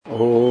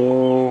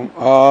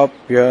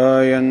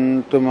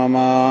आप्यायन्तु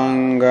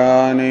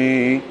ममाङ्गानि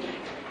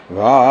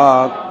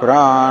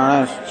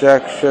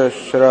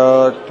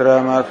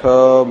वाक्प्राणश्चक्षुश्रोत्रमथो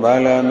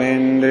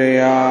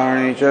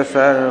बलमिन्द्रियाणि च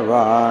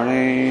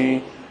सर्वाणि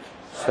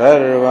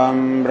सर्वं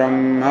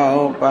ब्रह्म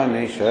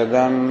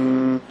उपनिषदम्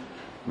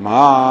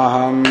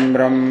माहं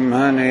ब्रह्म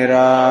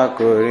निराकुर्याम्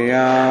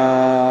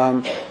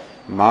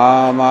मा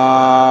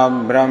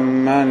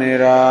ब्रह्म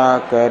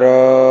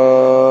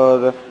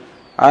निराकरोत्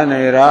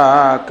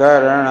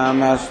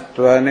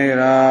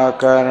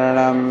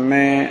अनिराकरणमस्त्वनिराकरणं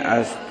मे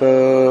अस्तु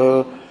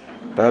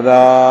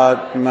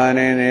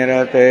तदात्मनि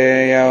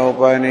निरतेय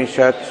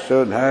उपनिषत्सु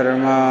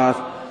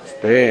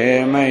धर्मास्ते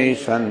मयि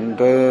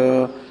सन्तु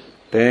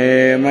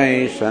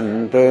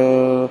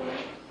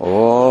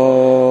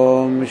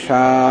ॐ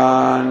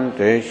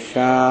शान्ति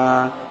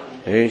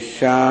शान्ति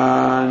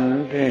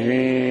शान्तिः।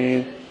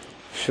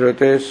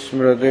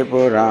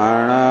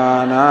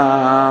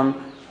 श्रुतिस्मृतिपुराणानाम्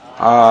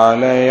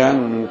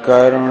आलयं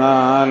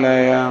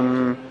करुणालयं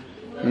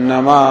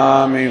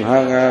नमामि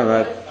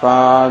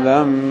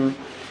भगवत्पादं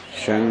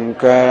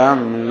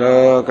शङ्करं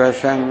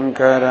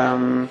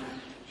लोकशङ्करं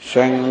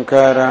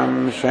शङ्करं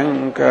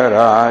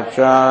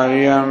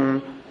शङ्कराचार्यं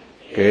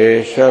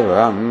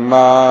केशवं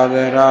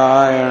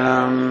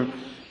बादरायणं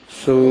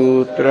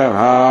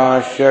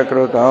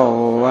सूत्रभाष्यकृतौ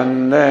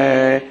वन्दे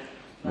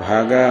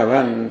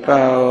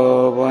भगवन्तौ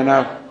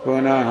पुनः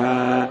पुनः।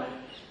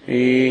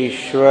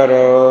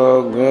 ईश्वरो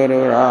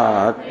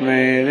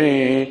गुरुरात्मेति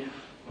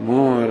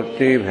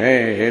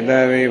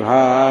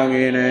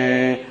मूर्तिभेदविभागिने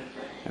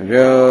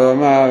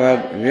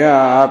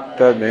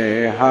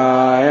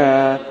व्योमवद्व्याप्तदेहाय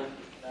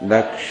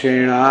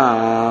दक्षिणामूर्तये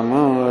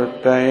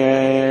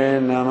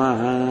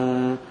नमः।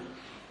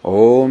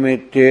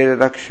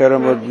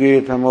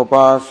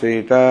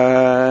 ओमित्येतदक्षरमुद्गीतमुपासीत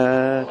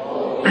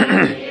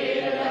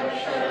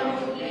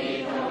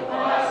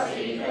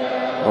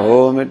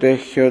ओमिति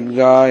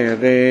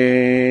ह्युद्गायते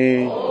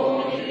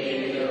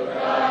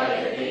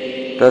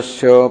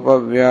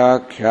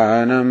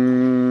तस्योपव्याख्यानम्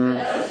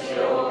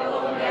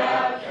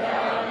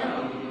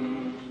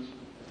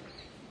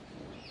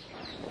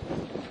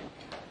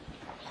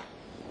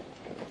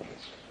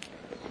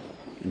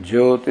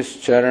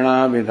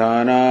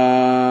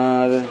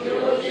ज्योतिश्चरणाभिधानात्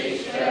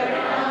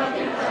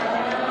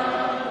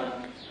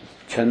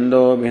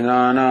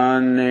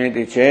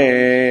छन्दोभिधानान्नेति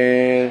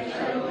चेत्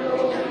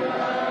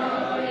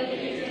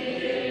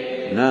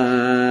न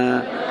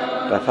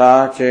तथा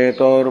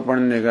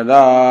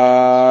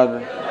चेतोर्पण्यगदात्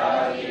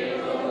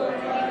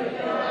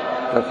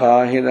तथा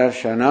हि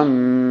दर्शनम्।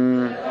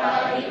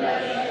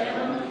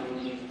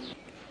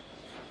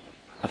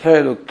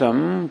 अथेदुक्तं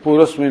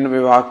पूर्वस्मिन्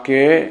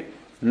वाक्ये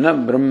न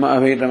ब्रह्म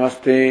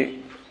अभीतमस्ति।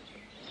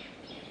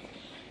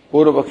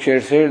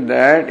 Purvapakshi said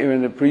that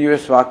even the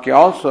previous Vakya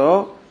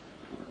also,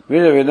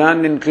 which the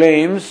Vedantin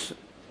claims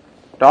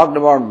talked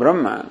about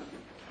Brahma,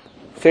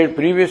 said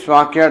previous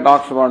Vakya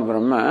talks about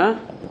Brahma,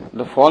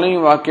 the following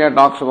Vakya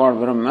talks about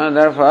Brahma,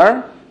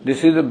 therefore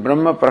this is the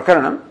Brahma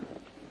Prakaranam.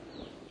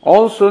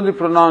 Also the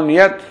pronoun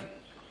Yat,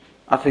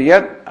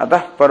 Athayat,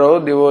 Atah Paro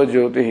Divo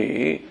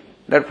Jyotihi,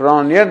 that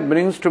pronoun Yat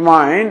brings to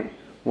mind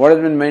what has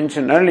been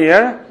mentioned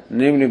earlier,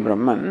 namely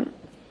Brahman.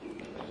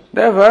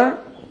 Therefore,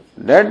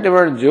 that the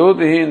word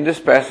Jyotihi in this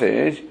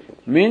passage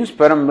means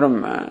Param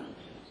Brahma,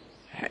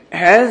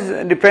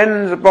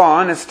 depends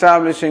upon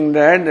establishing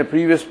that the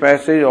previous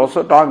passage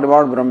also talked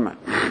about Brahma.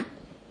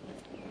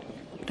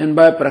 And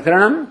by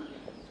Prakaranam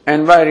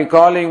and by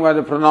recalling by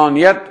the pronoun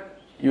Yat,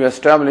 you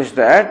establish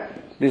that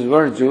this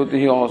word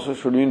Jyotihi also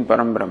should mean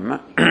Param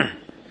Brahma.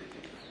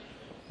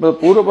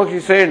 But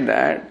Purvapakshi said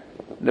that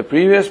the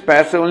previous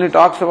passage only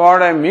talks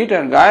about a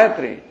meter,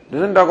 Gayatri,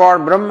 doesn't talk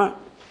about Brahma.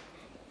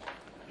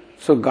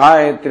 So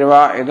Gayatri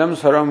va idam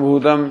sarvam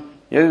bhutam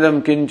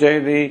yadidam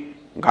kinchayati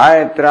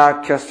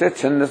Gayatrakshyasya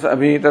chandas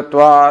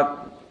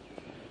abhitatvat.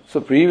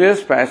 So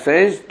previous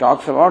passage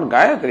talks about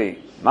Gayatri,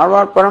 not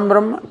about Param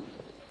Brahma.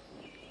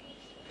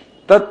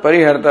 Tat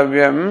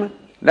parihartavyam,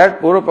 that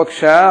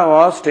Purvapaksha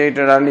was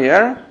stated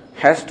earlier,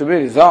 has to be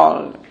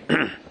resolved.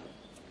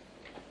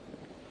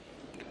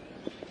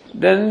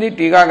 Then the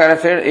Tikakara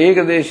said,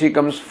 Ekadeshi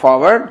comes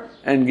forward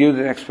and gives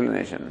an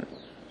explanation.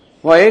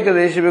 Why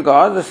Ekadeshi?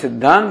 Because the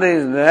Siddhanta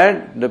is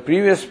that the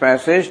previous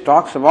passage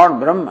talks about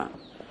Brahma.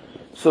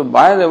 So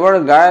by the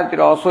word Gayatri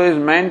also is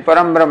meant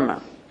Param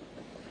Brahma.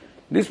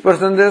 This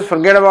person says,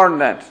 forget about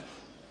that.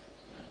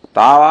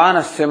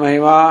 Tavanasya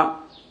mahima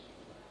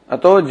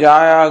ato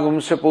jaya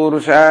gumsya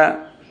purusha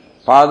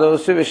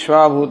padosya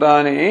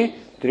vishwabhutani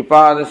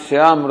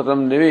tripadasya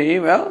amrutam devi.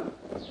 Well,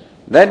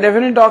 that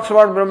definitely talks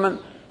about Brahman.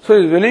 So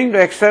he is willing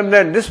to accept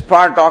that this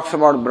part talks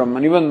about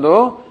Brahman, even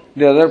though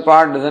the other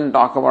part doesn't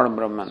talk about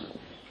Brahman.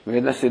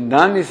 Veda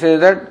Siddhanti says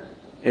that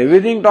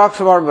everything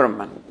talks about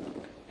Brahman.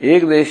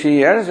 Ekadeshi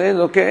here says,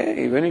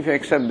 okay, even if you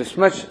accept this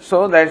much,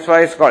 so that's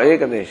why it's called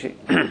Ekadeshi.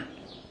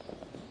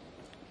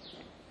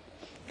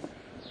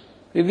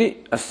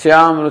 Iti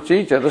asyam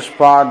ruchi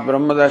chatushpad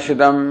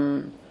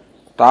brahmadarshidam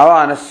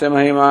tavanasya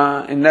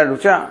mahima, in that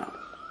rucha.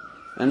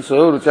 And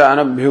so rucha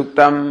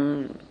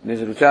anabhyuktam, this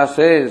rucha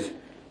says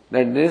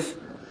that this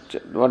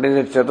what is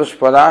it?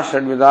 Chatushpada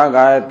Shadvida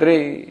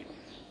Gayatri.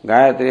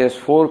 Gayatri has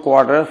 4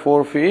 quarters,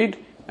 4 feet,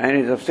 and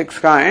is of 6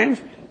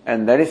 kinds,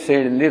 and that is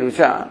said in the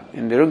Rucha,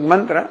 in the Rug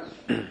mantra.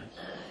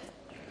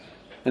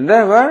 And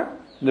therefore,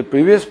 the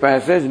previous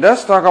passage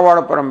does talk about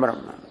a Param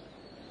Brahma.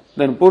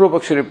 Then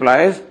Purvapakshi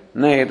replies,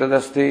 Na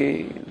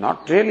etadasti,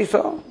 not really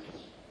so.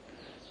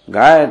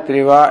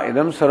 Gayatri va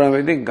idam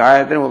sarvamiti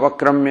Gayatri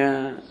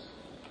upakramya.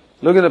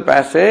 Look at the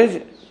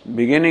passage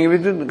beginning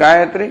with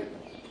Gayatri.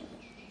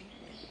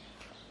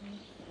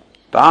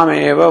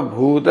 तामेव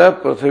भूत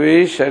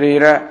पृथ्वी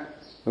शरीर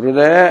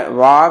हृदय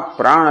वाक्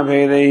प्राण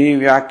भेदैः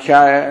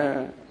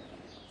व्याख्याय.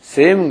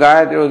 Same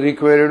Gayatri was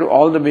equated to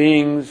all the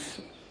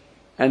beings,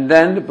 and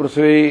then the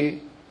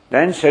Prithvi,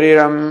 then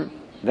Shariram,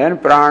 then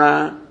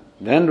Prana,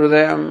 then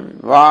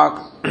Hridayam,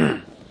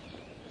 Vak.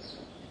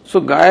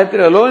 So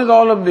Gayatri alone is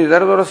all of these.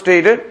 That is what was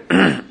stated.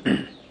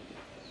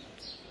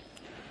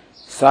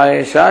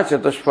 Saesha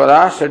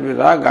Chatushpada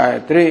Shadvida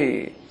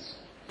Gayatri.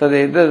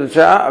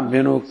 Tadedadcha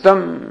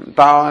abhyanuktam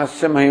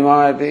tavanasya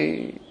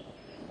mahimati.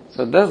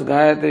 So thus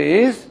Gayatri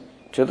is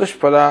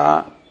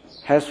Chatushpada,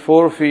 has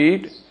 4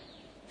 feet,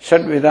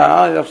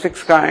 Shadvida is of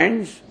 6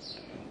 kinds,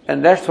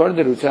 and that's what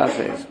the Rucha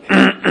says.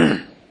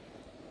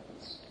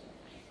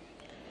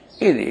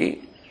 Idi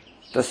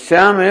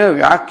tasyamev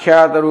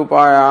vyakhyata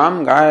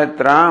rupayam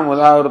Gayatram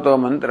udavruto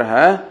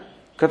mantraha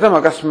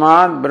katham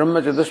akasmat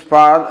brahma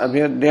chatushpad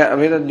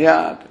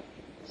abhidadyat.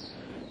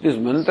 This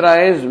mantra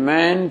is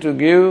meant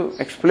to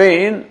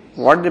explain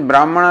what the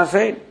Brahmana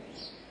said.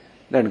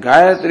 That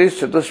Gayatri is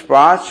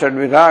Chatushpad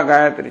Shadvida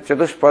Gayatri.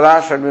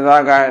 Chatushpada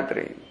Shadvida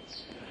Gayatri.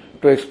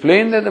 To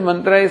explain that the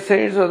mantra is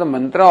said, so the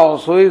mantra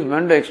also is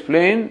meant to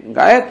explain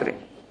Gayatri.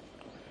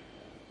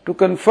 To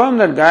confirm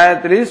that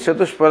Gayatri is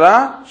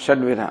Chatushpada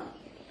Shadvida.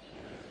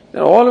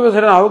 Then all of a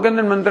sudden, how can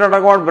the mantra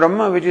talk about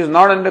Brahma, which is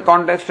not in the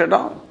context at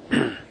all?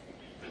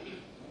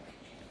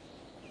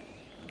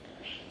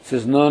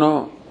 Says,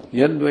 no.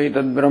 Yadvai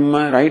tad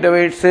Brahma, right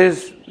away it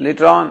says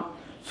later on.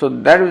 So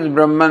that is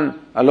Brahman,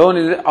 alone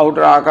is the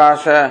outer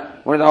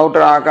Akasha, what is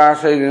outer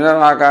Akasha is inner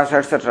Akasha,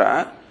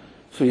 etc.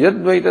 So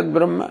Yadvai tad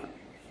Brahma,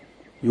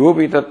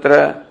 Yopi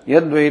tatra,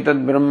 Yadvai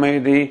tad Brahma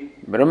iti,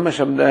 Brahma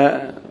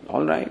Shabda,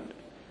 alright.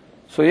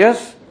 So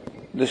yes,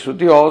 the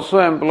Shruti also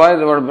employs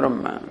the word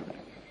Brahma.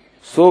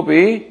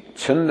 Sopi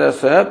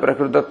Chandasa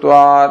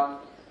Prakritatvat.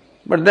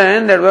 But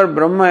then that word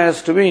Brahma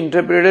has to be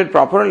interpreted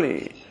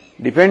properly,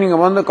 depending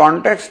upon the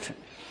context.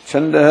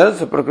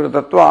 Chandas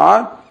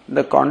prakritatva,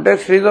 the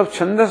context is of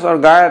chandas or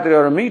Gayatri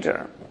or a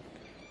meter.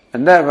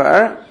 And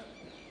therefore,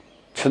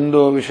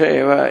 chando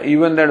vishayava,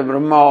 even that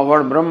Brahma,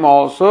 word Brahma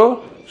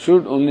also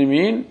should only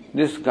mean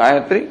this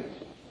Gayatri.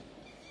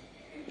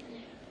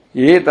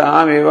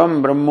 Yetam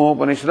evam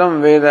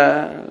brahmopanishadam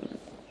veda.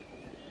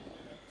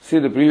 See,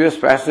 the previous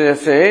passage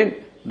has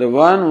said, the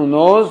one who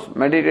knows,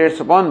 meditates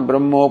upon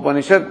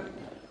Brahmopanishad,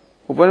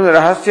 Upanishad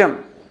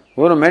Rahasyam,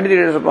 who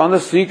meditates upon the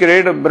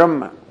secret of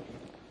Brahma.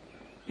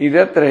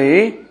 Idatra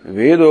hi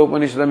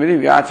Vedopanishadam iti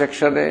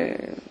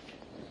vyachakshate.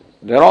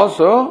 There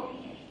also,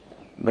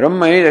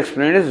 Brahma is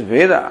explained as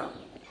Veda.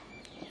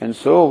 And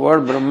so,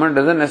 word Brahman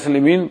doesn't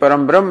necessarily mean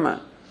Param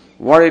Brahma.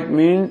 What it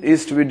means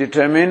is to be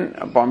determined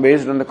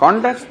based on the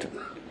context.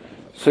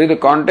 So, the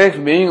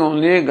context being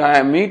only a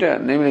Gaya meter,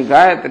 namely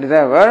Gayatri,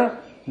 therefore,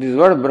 this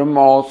word Brahma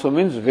also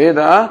means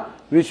Veda,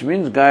 which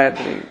means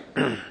Gayatri.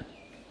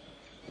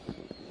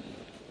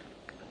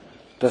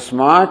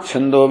 Tasmat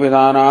Chando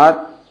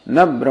Vidhanat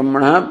na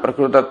Brahmana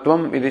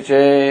Prakrutatvam iti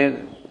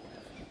ched.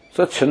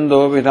 So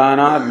Chando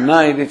Vidhanat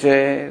na iti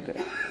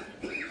ched.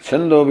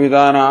 Chando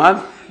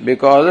Vidhanat,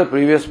 because the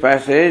previous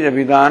passage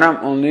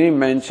Abhidhanam only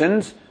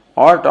mentions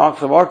or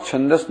talks about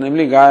Chandas,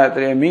 namely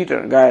Gayatri, a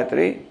meter,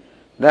 Gayatri.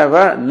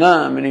 Therefore,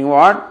 na meaning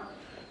what?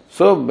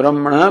 So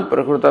Brahmana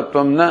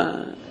Prakrutatvam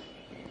na.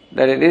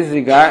 That it is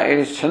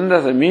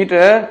Chandas, a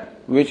meter,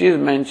 which is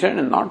mentioned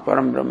and not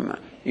Param Brahma.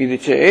 Iti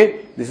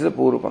ched, this is the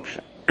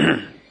Purvapaksha.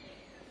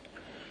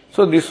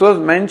 So this was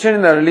mentioned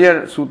in the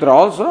earlier sutra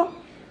also,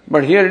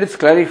 but here it is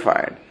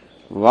clarified.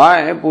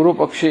 Why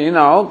Purvapakshi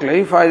now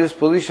clarifies this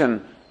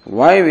position?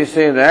 Why we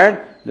say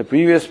that the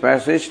previous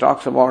passage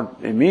talks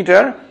about a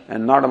meter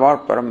and not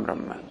about Param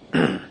Brahma?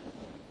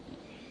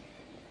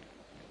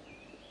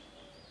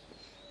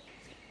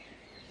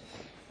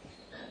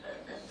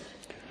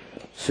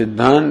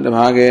 Siddhant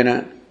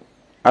bhagena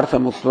artha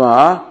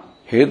muktva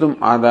hetum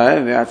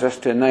adaya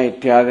vyachashte na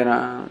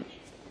ityadina.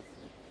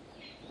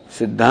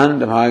 Siddhant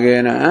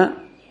bhagena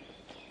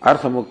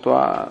artha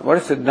muktva. What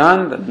is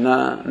Siddhant?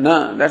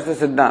 Na, that's the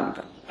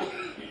Siddhanta.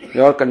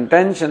 Your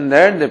contention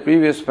that the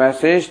previous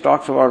passage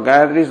talks about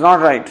Gayatri is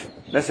not right.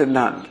 That's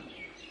Siddhant.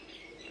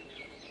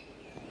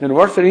 Then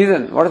what's the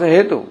reason? What is the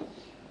hetu?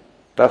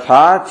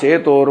 Tatha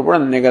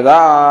chetorupana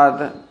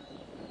nigadat.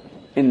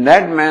 In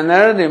that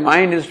manner, the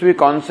mind is to be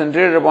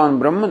concentrated upon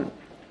Brahman.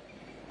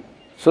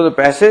 So the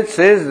passage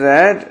says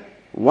that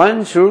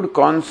one should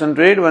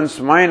concentrate one's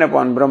mind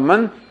upon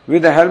Brahman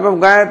with the help of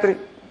Gayatri.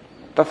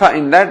 Tatha,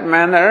 in that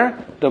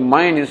manner, the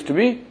mind is to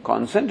be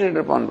concentrated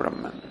upon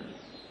Brahman.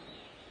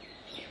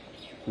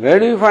 Where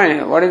do you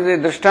find? What is the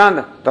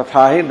drishtanta?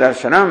 Tathahi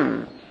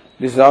darshanam.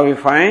 This is how we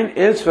find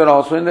elsewhere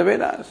also in the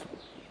Vedas.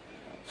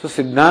 So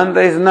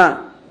Siddhanta is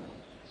na.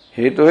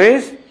 Hetu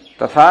is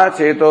tatha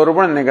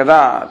chetorupana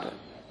nigadat.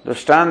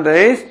 Drishtanta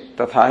is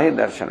tathahi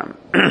darshanam.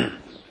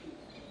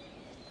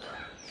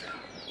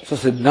 So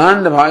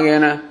Siddhanta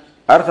bhagena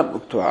artham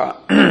uktva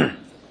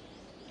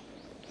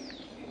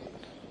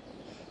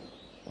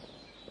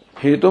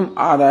hetum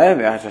adaya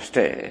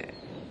vyachaste.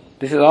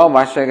 This is how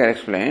Bhashyakar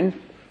explained.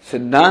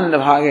 Siddhanta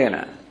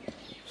bhagena.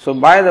 So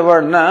by the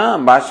word na,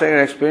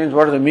 Bhashyakar explains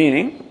what is the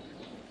meaning.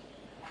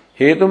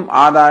 Hetum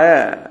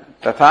adaya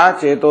tatha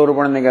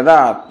chetorupana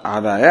nigadat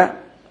adaya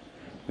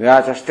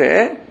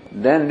vyachaste.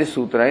 Then this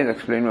sutra is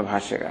explained by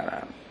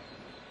Bhashyakara.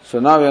 So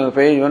now we are on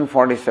page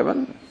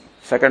 147.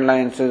 Second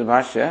line says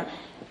Bhashya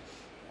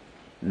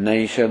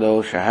Naisha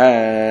dosha.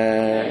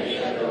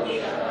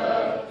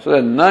 So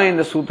the na in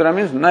the sutra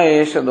means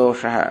Naisha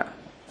dosha.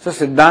 So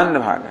Siddhanta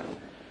bhaga.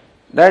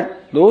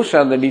 That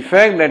dosha, the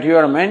defect that you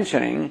are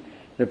mentioning,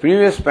 the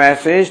previous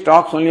passage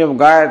talks only of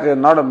Gayatri,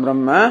 not of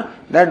Brahma.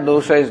 That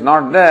dosha is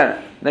not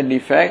there. The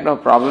defect or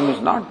problem is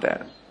not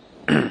there.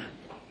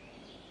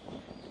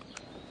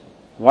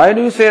 Why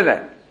do you say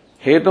that?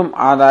 Hetum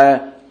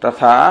adaya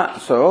tatha.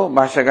 So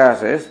Bhashyakara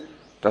says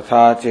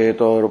Tatha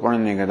cheto rupana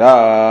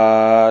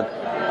nigadat.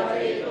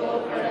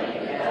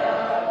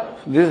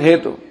 This is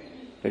hetu.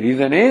 The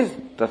reason is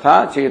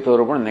Tatha cheto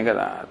rupana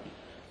nigadat.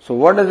 So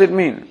what does it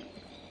mean?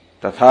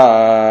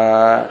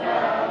 Tatha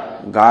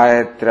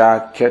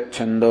Gayatrakhya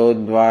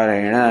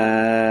chandodvarena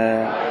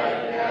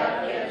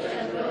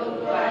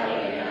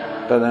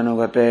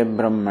Tadanugate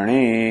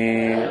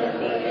brahmani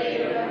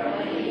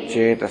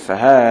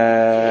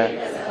Chetasaha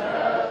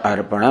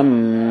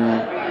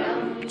Arpanam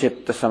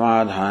Chitta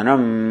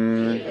samadhanam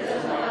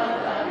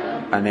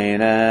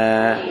anena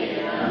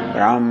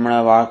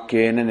brahmana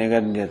vakyena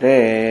nigadyate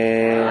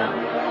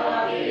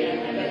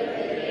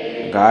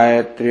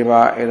gayatri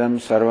va idam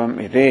sarvam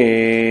iti.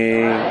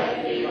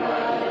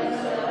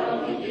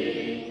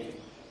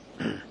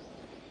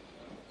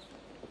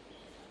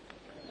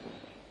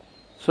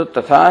 So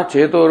tatha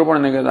cheto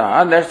rupana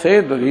nigada, that's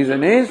it. The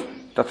reason is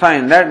tatha,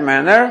 in that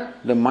manner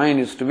the mind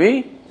is to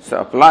be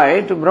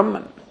applied to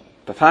Brahman.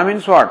 Tatha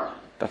means what?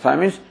 Tatha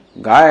means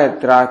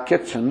Gayatrakya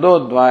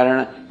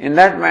Chandodvarana, in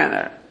that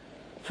manner.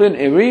 So in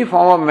every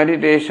form of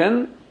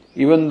meditation,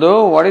 even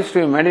though what is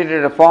to be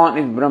meditated upon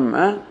is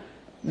Brahma,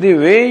 the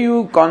way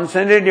you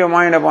concentrate your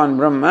mind upon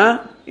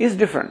Brahma is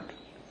different.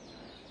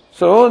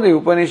 So the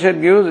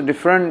Upanishad gives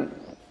different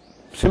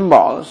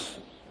symbols,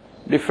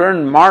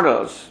 different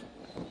models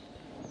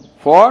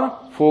for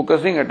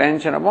focusing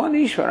attention upon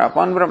Ishvara,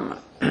 upon Brahma.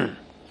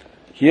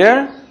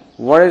 Here,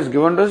 what is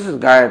given to us is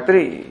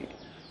Gayatri.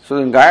 So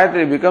then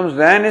Gayatri becomes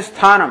then a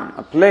sthanam,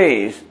 a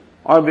place,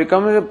 or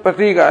becomes a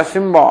pratika, a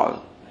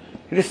symbol.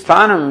 It is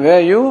sthanam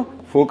where you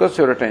focus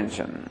your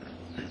attention.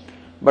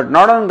 But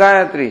not on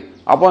Gayatri,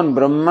 upon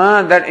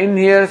Brahma that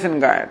inheres in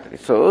Gayatri.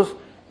 So,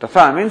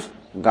 tatha means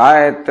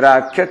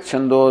Gayatrakhya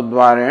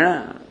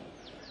chandodvarena.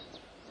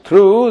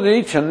 Through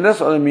the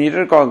chandas or the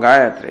meter called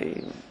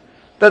Gayatri.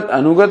 Tat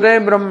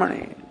anugate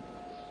brahmani.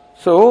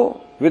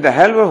 So, with the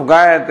help of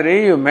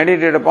Gayatri, you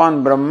meditate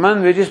upon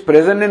Brahman which is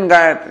present in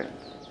Gayatri.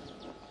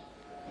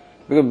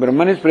 Because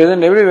Brahman is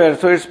present everywhere,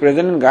 so it's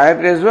present in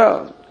Gayatri as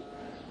well.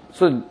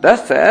 So,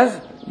 thus as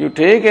you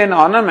take an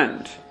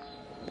ornament,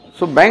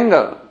 so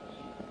bangle.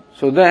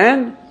 So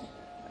then,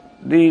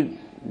 the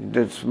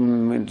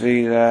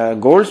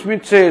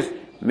goldsmith says,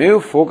 may you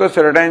focus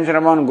your attention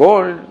upon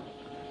gold.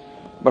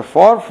 But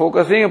for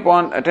focusing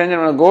upon attention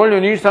on gold,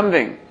 you need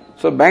something.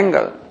 So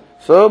bangle.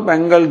 So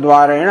bangle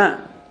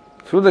dvarena.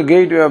 Through the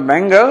gateway of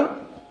bangle,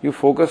 you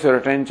focus your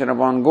attention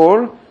upon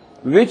gold,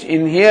 which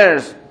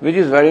inheres, which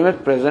is very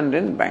much present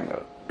in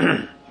bangle.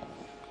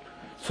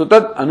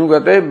 Sutat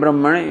anugate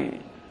brahmani.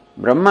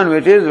 Brahman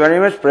which is very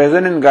much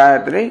present in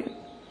Gayatri.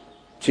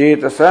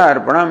 Chetasa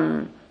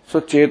arpanam.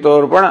 So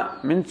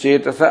chetorpana means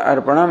chetasa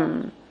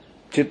arpanam.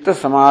 Chitta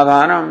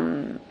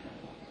samadhanam.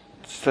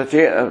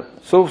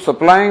 So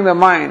supplying the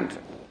mind,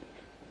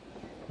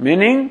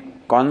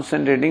 meaning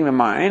concentrating the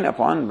mind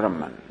upon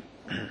Brahman.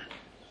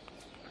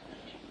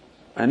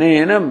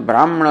 Anena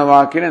brahmana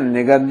vakina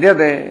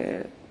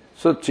nigadyate.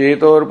 So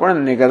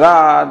chetorpana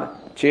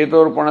nigadad.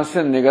 Chetorpana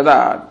se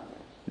nigadad.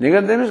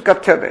 Nigadya means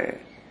kathyate.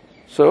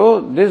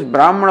 So this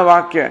brahmana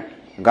vakya,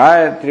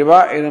 Gayatri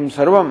va idam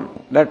sarvam,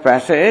 that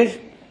passage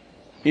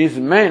is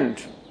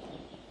meant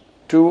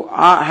to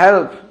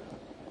help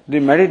the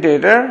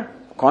meditator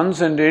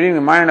concentrating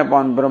the mind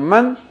upon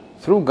Brahman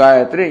through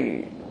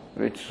Gayatri,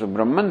 which is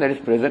Brahman that is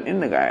present in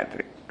the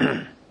Gayatri.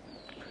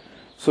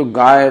 So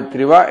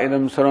Gayatri va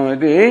idam sarvam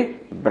iti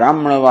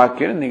brahmana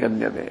vakya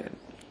nigadyate.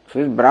 So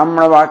this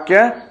brahmana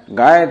vakya,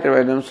 Gayatri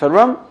va idam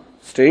sarvam,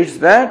 states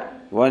that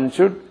one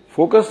should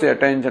focus the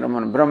attention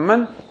upon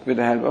Brahman with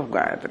the help of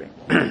Gayatri.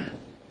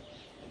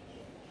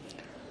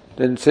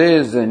 Then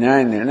says the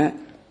Nyaya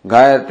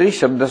Gayatri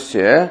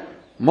Shabdasya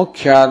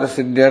Mukhyata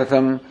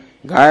Siddhyartham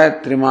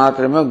Gayatri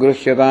Matrama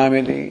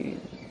Gruhyatamiti.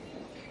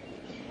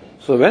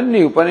 So So when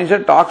the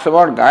Upanishad talks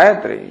about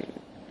Gayatri,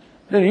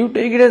 then you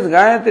take it as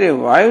Gayatri.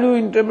 Why do you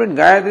interpret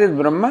Gayatri as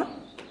Brahma?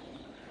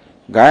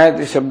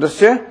 Gayatri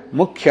Shabdasya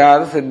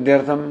Mukhyartha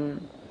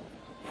Siddhyartham.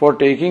 For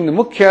taking the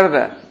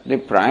Mukhyartha, the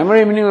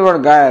primary meaning of the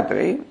word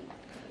Gayatri,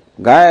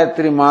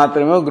 Gayatri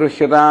Matramo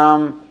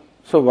Gruhyatam.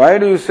 So why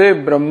do you say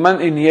Brahman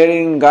in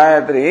hearing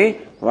Gayatri?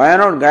 Why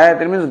not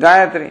Gayatri means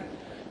Gayatri?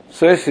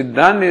 So a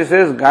Siddhanta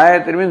says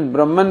Gayatri means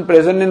Brahman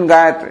present in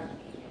Gayatri.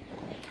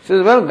 He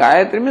says, well,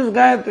 Gayatri means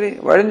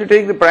Gayatri. Why don't you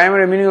take the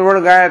primary meaning of the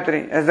word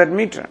Gayatri as that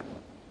meter?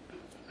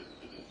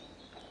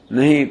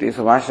 Nahi iti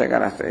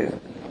Subhashyakara says.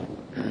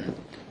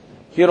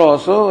 Here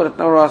also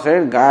Ratnaprabha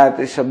said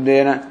Gayatri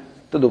Shabdena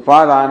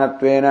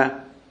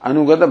Tadupadanatvena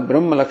Anugata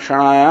Brahma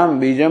Lakshanayam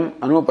Bijam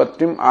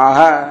Anupattim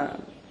Aha.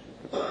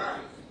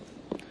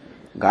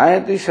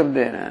 Gayatri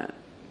Shabdena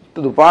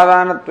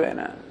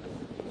Tadupadanatvena.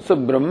 So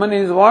Brahman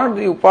is what?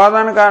 The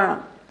Upadana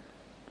Karana.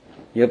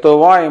 Yato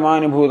va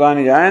imani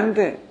bhutani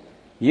jayante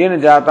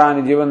yen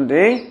jatani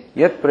jivante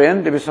yat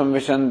prayanti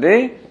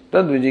visamvishante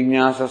tad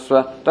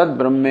vijignyasasva tad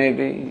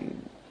brahmeti.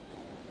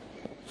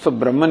 So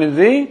Brahman is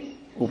the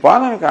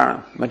Upadana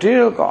Karana,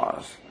 material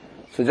cause.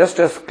 So just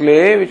as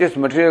clay, which is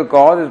material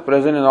cause, is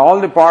present in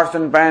all the pots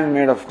and pans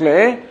made of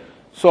clay,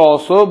 so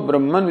also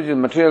Brahman, which is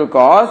material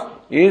cause,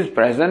 is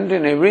present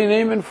in every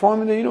name and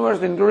form in the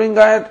universe, including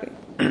Gayatri.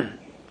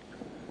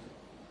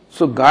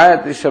 So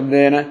Gayatri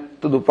Shabdena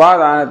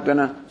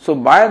Tadupadanatvena. So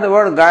by the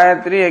word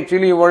Gayatri,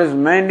 actually what is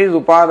meant is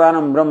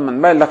Upadanam Brahman,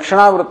 by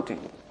Lakshana Vritti.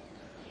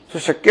 So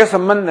Shakya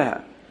Sambandha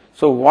hai.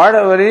 So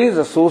whatever is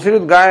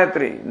associated with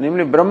Gayatri,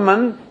 namely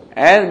Brahman,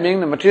 as being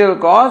the material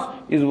cause,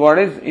 is what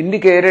is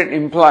indicated,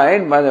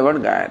 implied by the word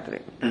Gayatri.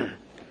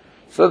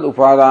 Sad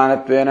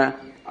Upadanatvena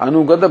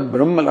Anugata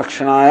Brahma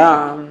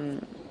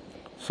Lakshanaya.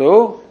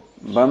 So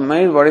Brahma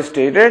is what is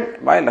stated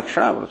by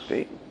Lakshana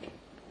Vritti.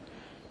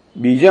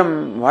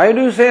 Bijam, why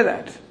do you say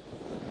that?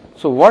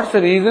 So what's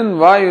the reason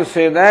why you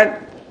say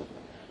that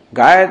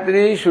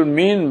Gayatri should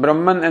mean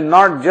Brahman and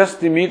not just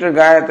the meter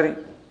Gayatri?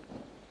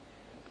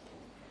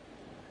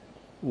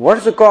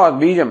 What's the cause?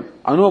 Bijam,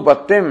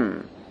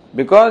 Anupattim.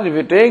 Because if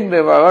you take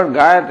the word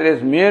Gayatri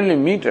as merely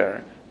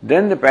meter,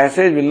 then the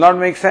passage will not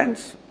make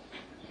sense.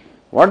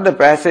 What the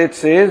passage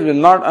says will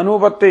not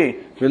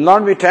Anupatti, will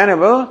not be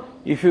tenable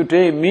if you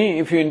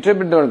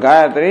interpret the word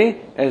Gayatri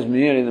as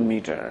merely the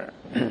meter.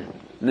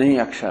 Nahi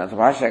akshara. So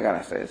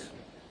Bhashyakara says,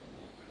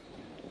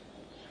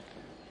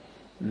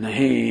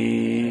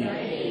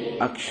 Nahi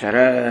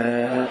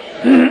akshara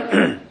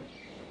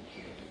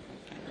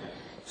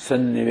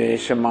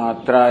sannivesha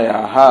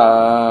matrayaha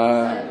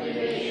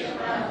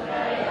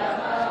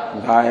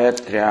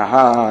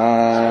gayatryaha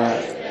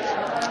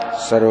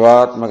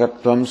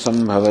sarvatmakatvam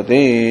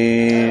sambhavati.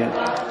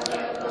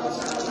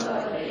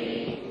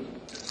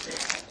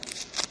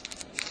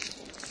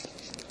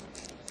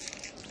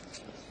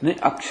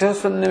 Akshara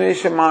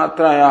sannivesha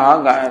matrayaha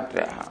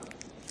gayatryaha.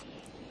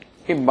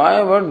 If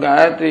by word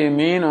Gayatri you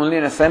mean only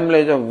an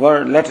assemblage of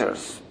word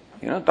letters,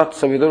 Tat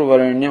Savitur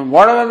Varanyam,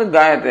 whatever the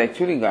Gayatri,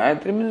 actually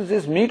Gayatri means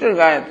this meter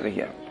Gayatri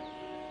here,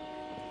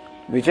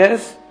 which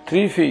has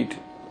 3 feet,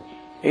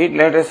 8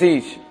 letters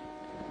each,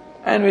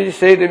 and which is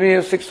said to be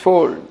of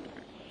 6-fold.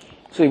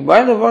 So if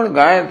by the word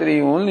Gayatri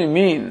you only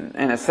mean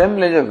an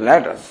assemblage of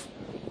letters,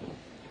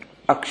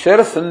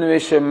 Akshara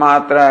Sannivesha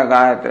Matra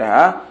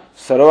Gayatriya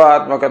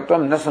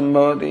Sarvatmakatvam na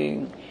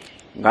sambhavati.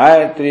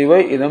 Gayatri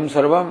vai idam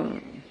sarvam.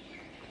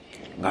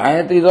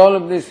 Gayatri is all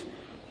of this.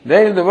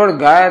 Then the word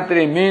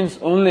Gayatri means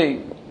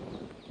only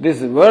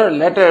this word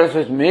letters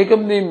which make up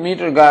the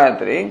meter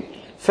Gayatri.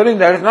 Certainly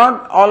that is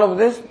not all of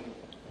this.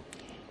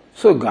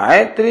 So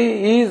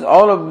Gayatri is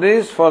all of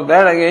this. For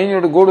that again you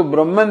have to go to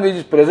Brahman, which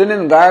is present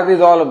in Gayatri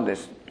is all of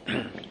this.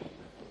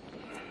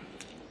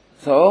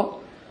 So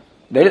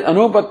there is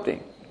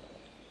Anupatti.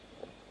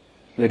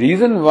 The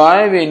reason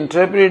why we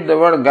interpret the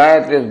word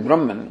Gayatri as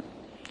Brahman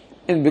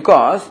is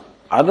because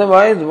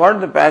otherwise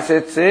what the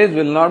passage says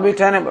will not be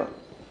tenable.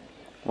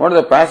 What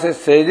the passage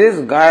says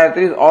is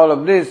Gayatri is all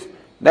of this.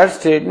 That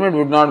statement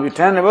would not be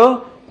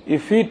tenable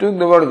if we took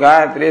the word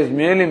Gayatri as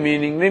merely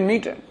meaning the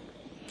meter.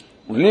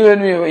 Only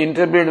when we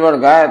interpret the word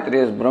Gayatri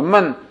as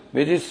Brahman,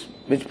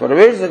 which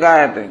pervades the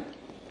Gayatri,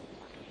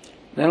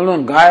 then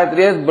alone Gayatri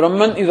as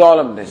Brahman is all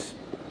of this.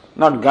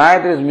 Not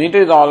Gayatri as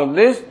meter is all of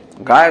this,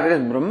 Gayatri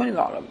as Brahman is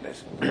all of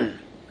this.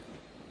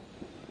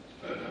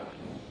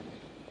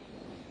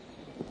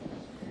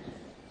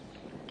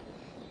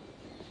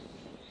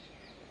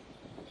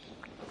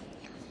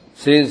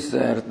 Says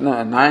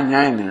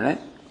Nyaya,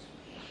 right?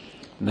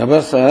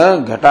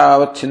 Nabasa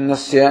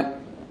ghatavacchinnasya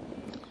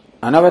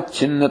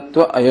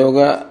anavacchinnatva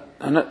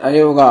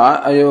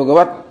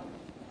ayogavat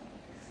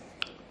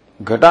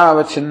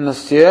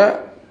ghatavacchinnasya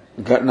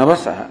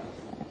nabasa.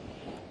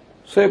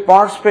 So a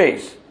pot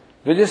space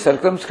which is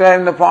circumscribed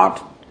in the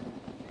pot,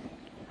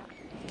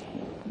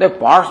 the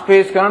pot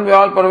space cannot be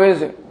all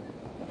pervasive.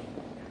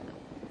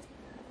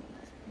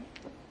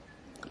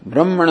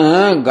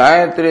 Brahmana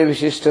Gayatri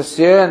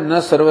Vishishtasya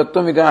na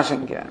sarvatvam iti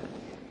ashankya.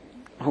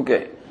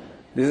 Okay,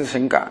 this is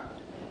Shanka.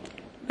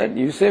 That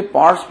you say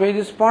part space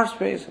is part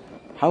space.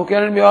 How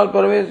can it be all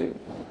pervasive?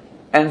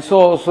 And so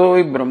also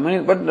if Brahman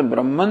is, but the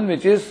Brahman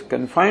which is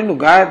confined to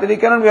Gayatri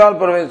cannot be all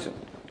pervasive.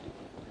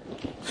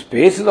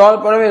 Space is all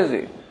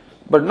pervasive,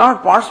 but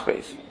not part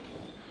space.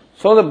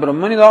 So the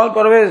Brahman is all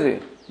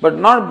pervasive, but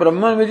not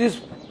Brahman which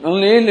is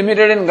only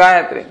limited in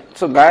Gayatri.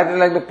 So Gayatri is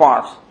like the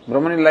parts,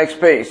 Brahman is like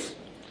space.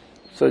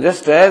 So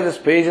just as the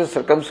space is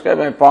circumscribed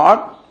by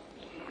part,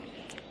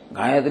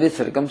 Gayatri is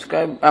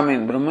circumscribed,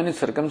 Brahman is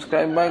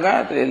circumscribed by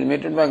Gayatri,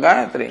 limited by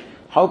Gayatri.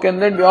 How can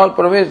that be all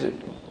pervasive?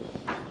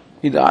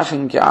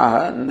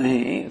 Idashankyaha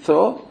nahi.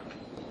 So,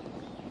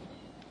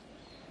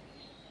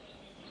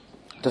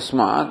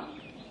 tasmat.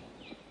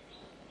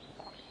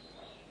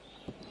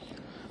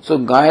 So,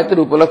 Gayatri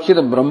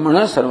upalakshita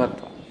Brahmana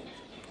sarvatva.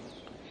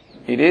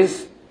 It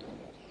is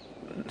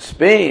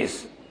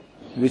space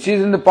which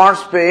is in the part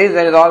space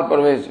that is all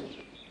pervasive.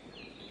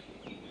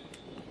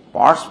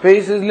 Part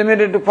space is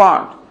limited to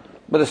part,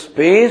 but the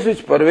space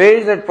which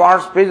pervades that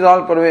part space is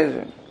all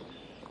pervasive.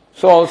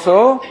 So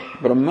also,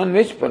 Brahman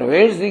which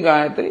pervades the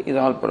Gayatri is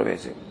all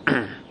pervasive.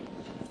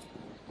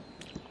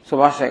 So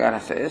Bhashyakara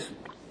says,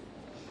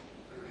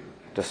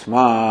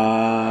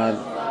 Tasmad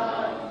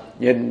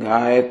yad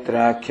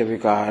Gayatrakhya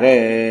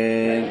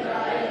vikare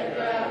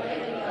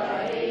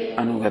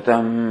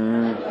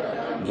anugatam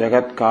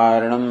jagat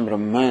karanam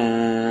brahma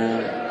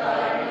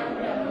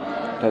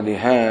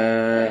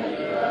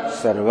tadiha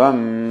sarvam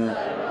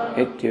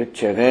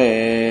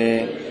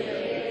ityuchyate.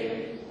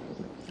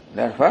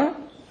 Therefore,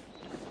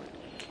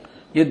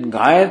 yad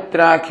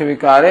Gayatrakhya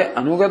vikare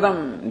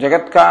anugatam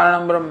jagat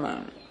karanam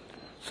brahma.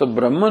 So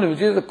Brahman,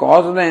 which is the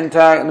cause of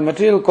the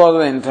material cause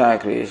of the entire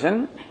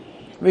creation,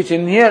 which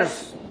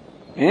inheres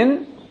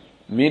in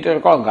meter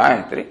called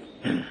Gayatri.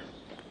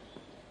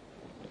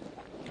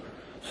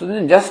 So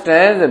then just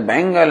as a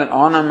bangle and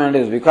ornament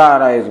is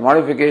vikara, is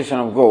modification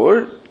of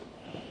gold,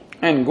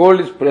 and gold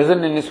is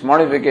present in its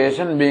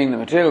modification being the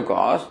material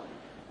cause,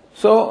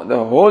 so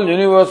the whole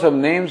universe of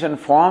names and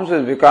forms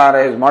is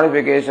vikara, is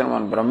modification of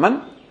one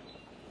Brahman,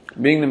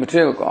 being the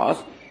material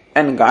cause,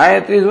 and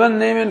Gayatri is one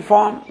name and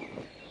form.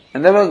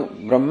 And therefore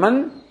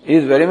Brahman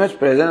is very much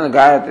present in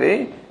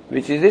Gayatri,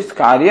 which is its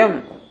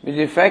karyam, which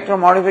is effect of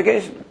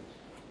modification.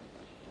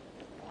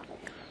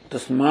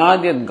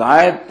 Tasmad yad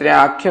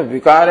Gayatrakhya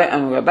vikare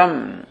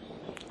anugatam.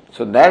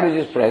 So that which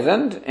is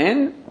present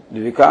in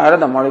the vikara,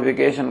 the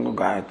modification of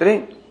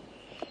Gayatri,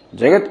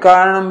 jagat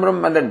karanam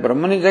Brahma, that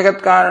Brahman is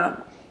jagat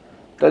karanam.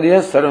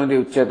 Tadya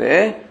sarvamiti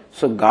uchyate.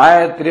 So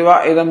Gayatri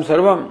va idam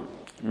sarvam,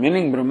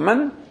 meaning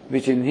Brahman,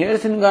 which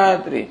inheres in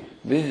Gayatri,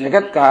 which is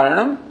jagat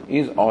karanam,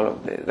 is all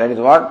of this. That is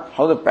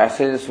how the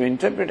passage is to be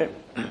interpreted.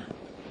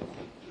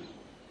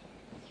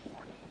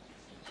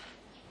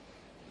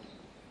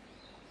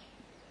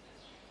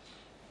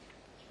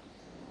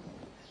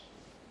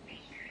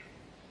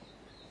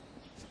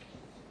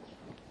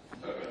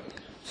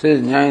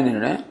 Says Nyaya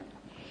Nirnaya,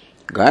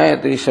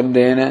 Gayatri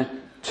Shabdena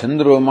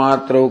Chandro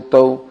Matra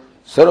Uktau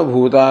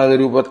Sarvabhutadi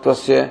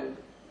Rupatvasya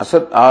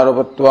Asat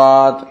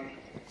Aropatvat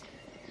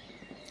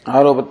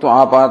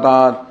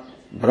Apatat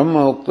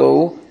Brahma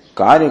Uktau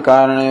Karya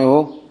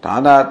Karanayo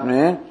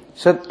Tadatme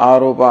Sat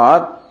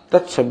Aropat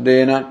Tat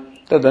Shabdena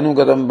Tad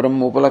Anugatam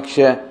Brahma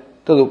Upalakshya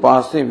Tad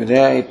Upasya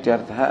Vidya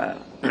Ityartha.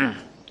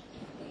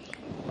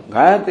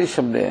 Gayatri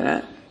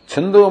Shabdena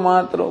Chandro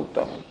Matra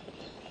Uktau.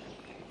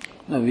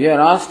 Now we are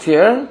asked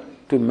here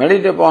to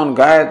meditate upon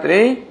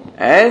Gayatri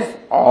as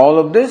all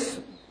of this.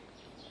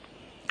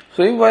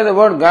 So if by the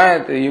word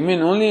Gayatri you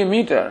mean only a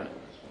meter,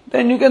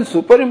 then you can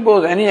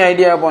superimpose any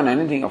idea upon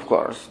anything, of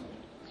course.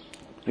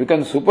 You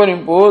can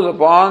superimpose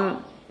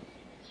upon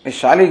a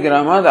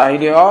Shaligrama the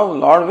idea of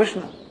Lord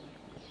Vishnu.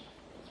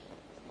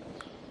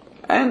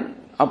 And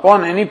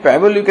upon any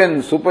pebble you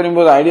can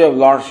superimpose the idea of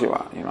Lord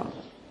Shiva,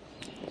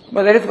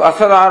 But that is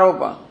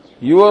Asadaropa.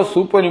 You are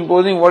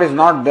superimposing what is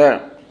not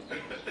there,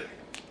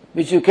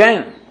 which you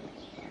can.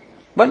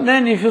 But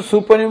then if you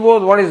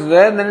superimpose what is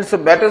there, then it's a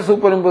better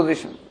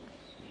superimposition.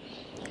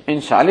 In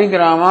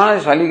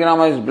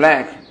Shaligrama is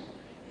black.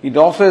 It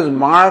also has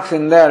marks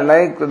in there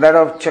like that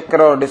of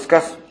chakra or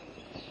discus.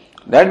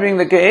 That being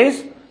the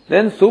case,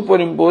 then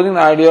superimposing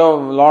the idea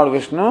of Lord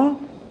Vishnu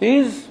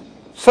is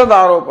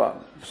Sadaropa.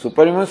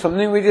 Superimpose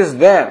something which is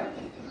there.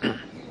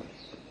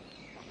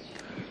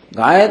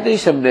 Gayatri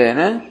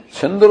Shabdena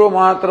Chandro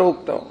Matra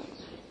Uktau.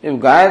 If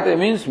Gayatri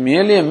means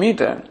merely a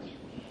meter,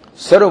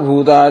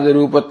 Sarvabhutadi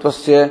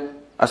Rupatvasya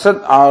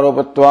Asat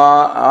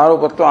Aropatva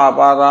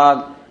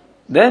Apadat,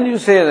 then you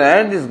say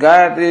that this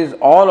Gayatri is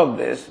all of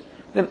this.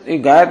 Then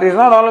Gayatri is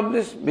not all of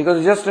this because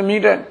it's just a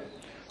meter.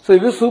 So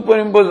if you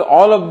superimpose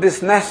all of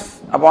thisness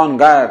upon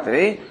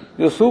Gayatri,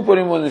 you are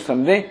superimposing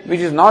something which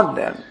is not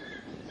there.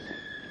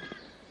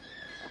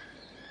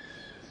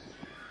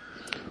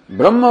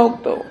 Brahma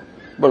Uktau.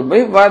 But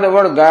if by the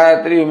word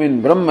Gayatri you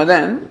mean Brahma,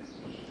 then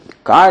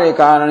Karya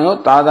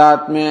Karanayo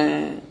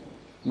Tadatme.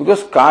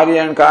 Because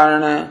Karya and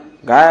Karana,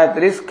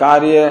 Gayatri is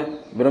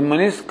Karya,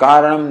 Brahman is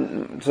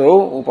Karanam,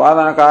 so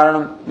Upadana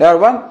Karanam, they are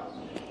one.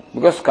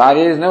 Because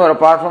Karya is never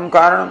apart from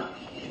Karanam.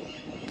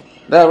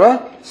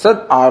 Therefore,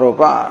 Sat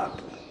Aropat.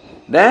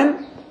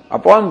 Then,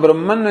 upon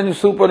Brahman, when you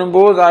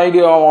superimpose the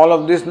idea of all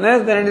of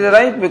thisness, then it is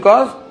right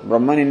because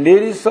Brahman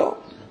indeed is so.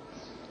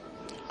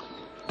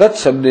 Tat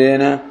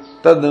Shabdena,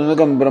 Tad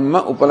Nunukam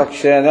Brahma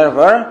Upalakshya.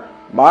 Therefore,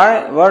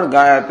 by word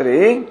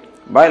Gayatri,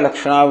 by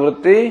Lakshana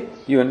Vritti,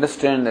 you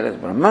understand there is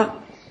Brahma.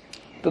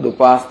 Tad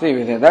Upasti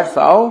Vidya. That's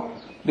how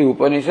the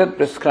Upanishad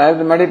prescribes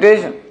the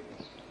meditation.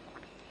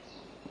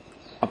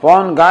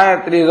 Upon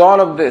Gayatri is all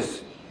of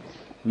this.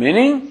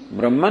 Meaning,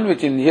 Brahman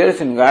which inheres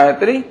in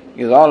Gayatri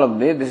is all of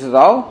this. This is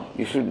how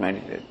you should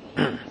meditate.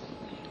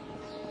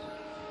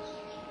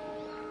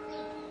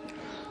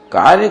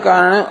 Karya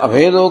Karana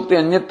Abhedokti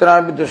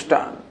Anyatra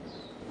Vidrushta.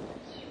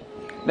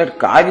 That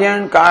Karya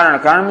and Karana,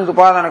 Karana means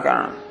Upadana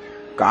Karana.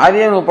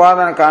 Karya and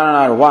Upadana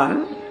Karana are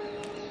one.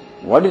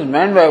 What is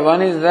meant by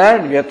one is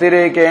that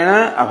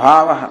Vyatirekena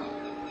Abhavaha.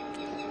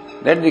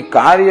 That the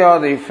Karya or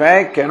the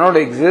effect cannot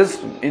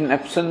exist in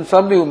absence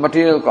of the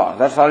material cause.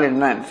 That's all it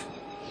means.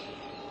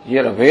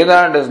 Here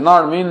Veda does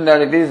not mean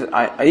that it is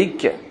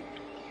Aikya.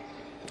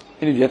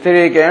 It is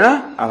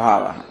Vyatirekena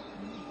Abhavaha.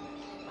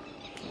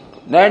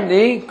 That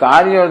the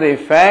Karya or the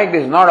effect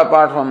is not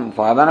apart from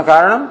Upadana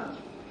Karanam,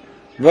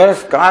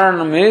 whereas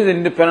Karanam is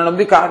independent of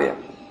the Karya.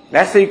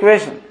 That's the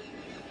equation.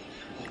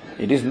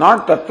 It is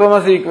not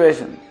Tattvamasi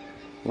equation.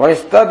 What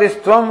is Tat is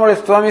Tvam, what is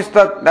Tvam is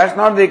Tat. That's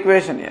not the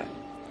equation here.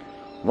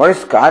 What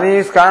is Karya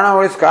is Karana,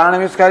 what is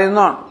Karanam is Karya is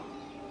not.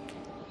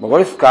 But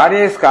what is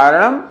Karya is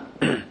Karanam,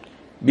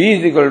 B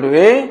is equal to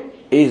A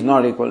is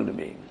not equal to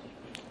B.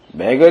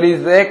 Beggar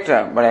is the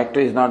actor, but actor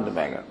is not the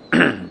beggar.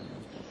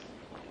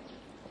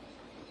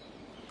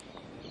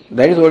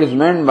 That is what is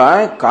meant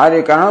by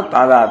Karya Karana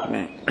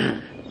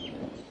Tadatme.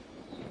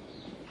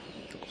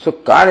 So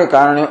Karya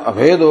Karana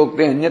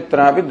Abhedokte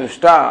Anyatrapi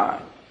Drushta.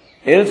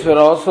 Elsewhere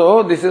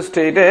also this is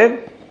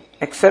stated,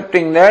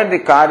 accepting that the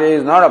Karya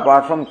is not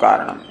apart from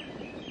Karanam.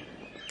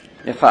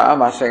 Yatha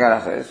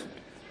Bhashyakara says,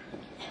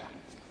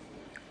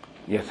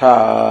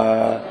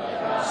 Yatha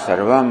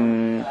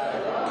Sarvam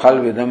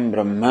Khalvidam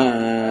Brahma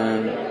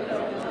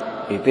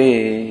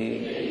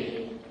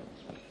Iti.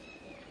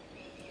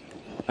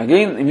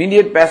 Again,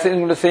 immediate passage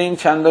into saying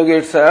Chandogya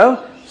itself,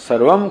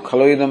 Sarvam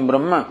Khalvidam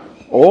Brahma.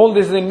 All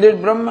this is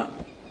indeed Brahma.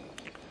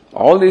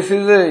 All this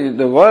is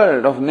the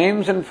world of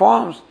names and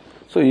forms.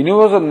 So,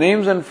 universe of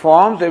names and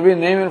forms, every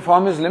name and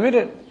form is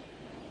limited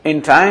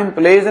in time,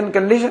 place and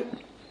condition.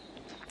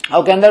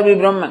 How can that be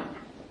Brahman?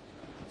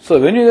 So,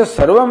 when you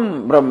say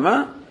Sarvam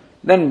Brahma,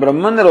 then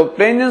Brahman is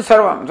obtained in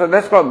Sarvam. So,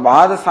 that's called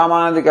Bhada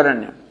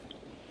Samanadikaranya.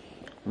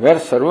 Where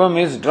Sarvam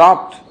is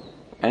dropped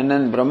and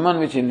then Brahman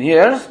which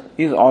inheres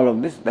is all of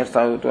this. That's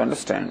how to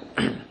understand.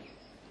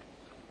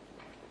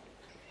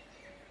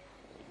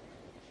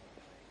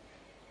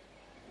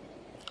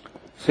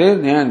 Says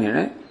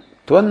Jnanirnaya,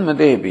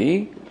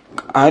 Tvanmatepi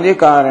Karya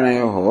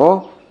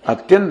Karanayoho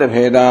Atyanta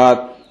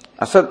Bhedat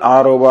Asat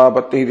Aroba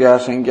Pattirya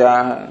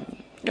Sankhya.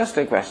 Just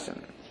a question.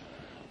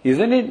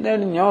 Isn't it that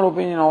in your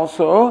opinion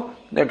also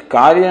that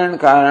Karya and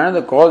Karana,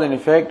 the cause and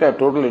effect are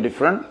totally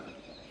different?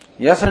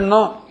 Yes and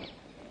no.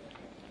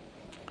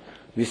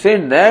 We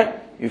said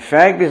that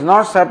effect is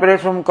not separate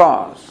from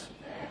cause,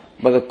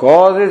 but the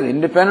cause is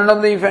independent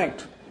of the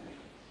effect.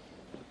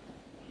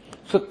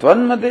 So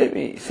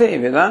Tvanmatevi, say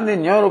Vedanta,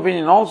 in your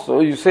opinion also,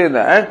 you say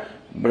that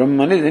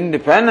Brahman is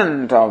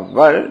independent of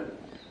world.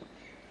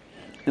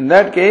 In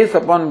that case,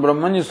 upon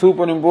Brahman you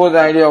superimpose the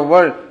idea of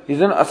world.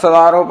 Isn't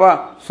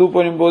Asadaropa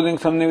superimposing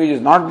something which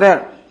is not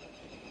there?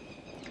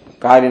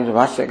 Karyam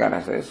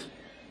Bhashyakara says.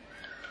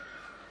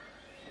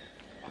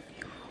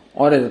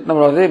 Or as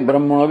Ratnabhava says,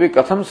 Brahmanovi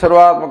Katham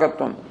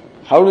Sarvatmakatvam.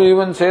 How do you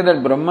even say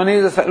that Brahman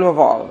is the self of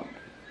all?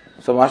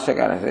 So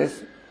Bhashyakara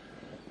says,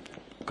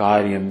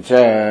 Karyam cha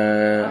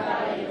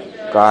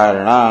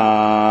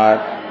Karanat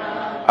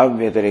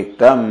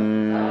Avyatiriktam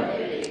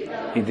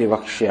iti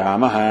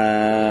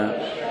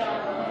vakshyamaha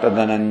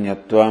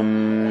Tadananyatvam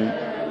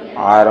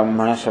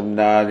Arambhana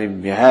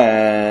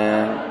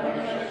Shabdadibhyah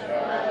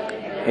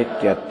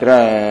Ityatra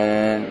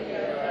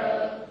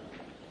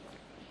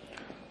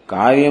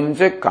Karyam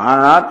cha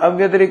Karanat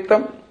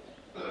Avyatiriktam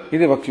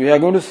iti vakshyamaha. We are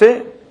going to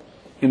say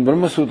in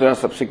Brahma Sutra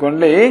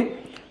subsequently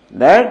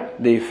that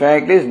the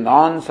effect is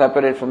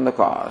non-separate from the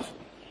cause.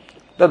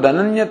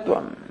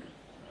 Tadananyatvam.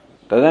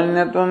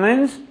 Tadananyatvam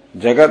means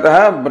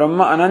Jagataha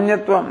Brahma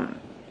Ananyatvam.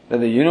 That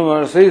the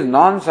universe is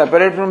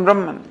non-separate from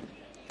Brahman.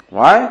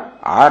 Why?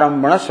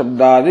 Arambhana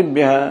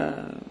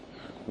Shabdadibhyah.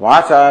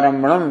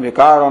 Vacharambhanam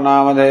Vikaro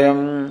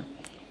Namadhayam.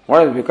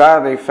 What is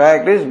Vikara? The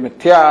effect is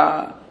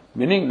Mithya.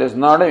 Meaning does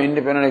not have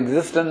independent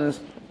existence.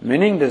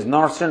 Meaning does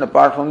not stand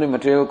apart from the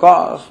material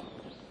cause.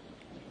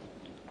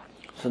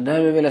 So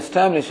then we will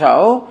establish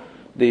how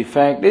the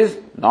effect is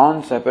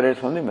non-separate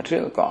from the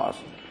material cause.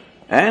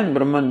 And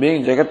Brahman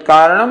being Jagat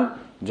Karanam,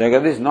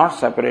 Jagat is not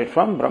separate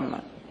from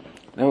Brahman.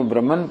 Therefore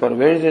Brahman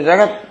pervades the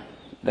Jagat.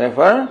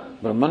 Therefore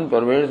Brahman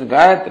pervades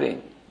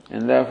Gayatri.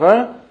 And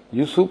therefore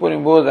you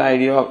superimpose the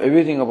idea of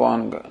everything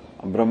upon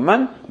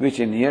Brahman which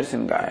inheres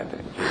in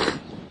Gayatri.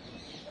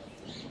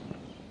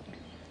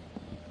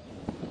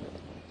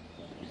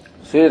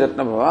 Say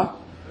Ratnabhava,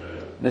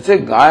 let's say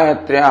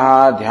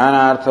Gayatriyaha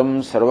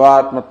Dhyanartham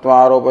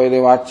Sarvatmatvaropayade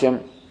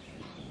Vachyam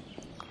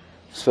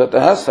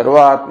Swatah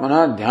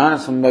Sarvatmana Dhyana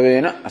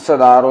Sambhavena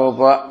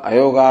Asadaropa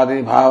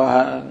Ayogadi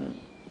Bhavaha.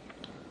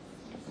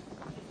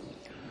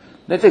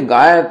 Let's say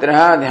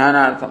Gayatriyaha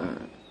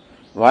Dhyanartham.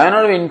 Why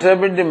not we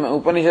interpret the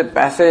Upanishad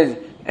passage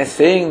as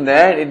saying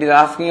that it is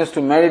asking us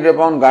to meditate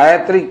upon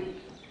Gayatri?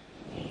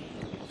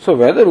 So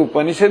whether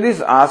Upanishad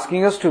is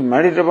asking us to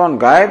meditate upon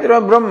Gayatri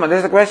or Brahma, that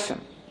is the question.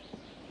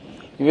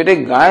 If you take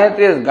Gayatri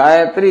as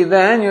Gayatri,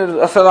 then you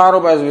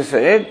Asadaropa, as we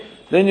said,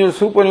 then you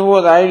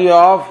superimpose the idea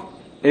of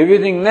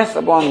everythingness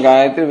upon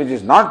Gayatri, which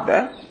is not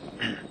there.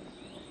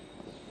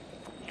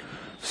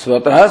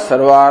 Swatah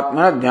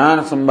Sarvatmana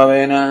Dhyana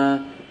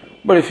Sambhavena.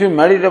 But if you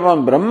meditate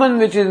upon Brahman,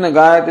 which is in the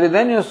Gayatri,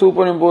 then you are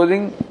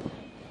superimposing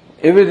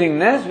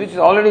everythingness which is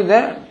already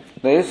there.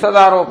 There is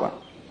Sadaropa.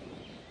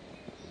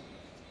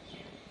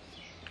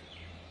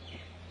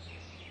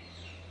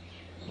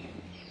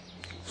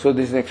 So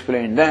this is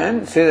explained.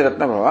 Then says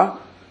Ratnabhava,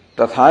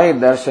 Tathai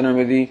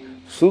Darshanamidi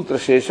Sutra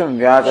Shesham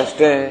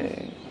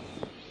Vyakaste.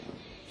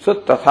 So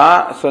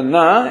Tatha, so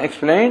Na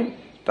explained,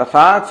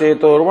 Tatha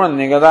Chetorvan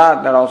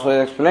Nigada, that also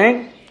is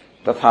explained.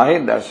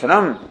 Tathahi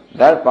Darshanam,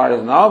 that part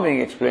is now being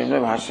explained by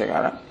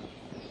Bhashyakara.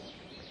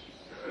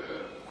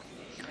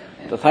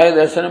 Tathahi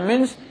Darshanam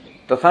means,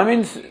 Tatha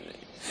means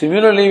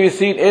similarly we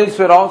see it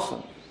elsewhere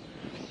also.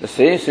 The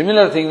same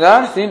similar things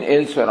are seen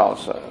elsewhere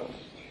also.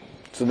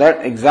 So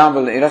that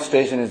example, the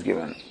illustration is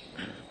given.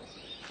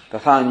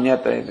 Tatha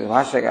Anyatra,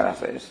 Bhashyakara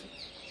says.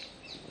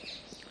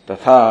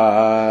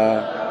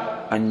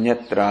 Tatha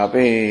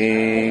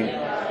Anyatrape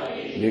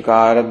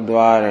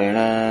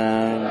Vikaradvarena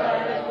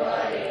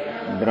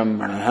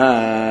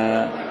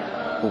Brahmanah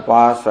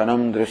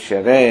Upasanam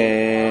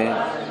Drishyate.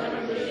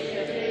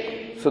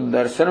 So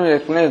Darshanam is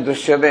explained as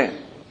Drishyate.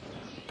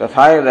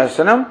 Tathaya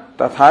Darshanam,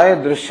 Tathaya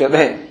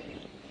Drishyate.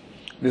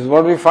 This is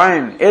what we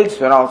find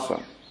elsewhere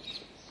also.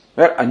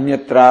 Where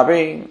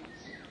Anyatrape,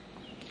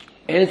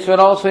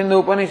 elsewhere also in the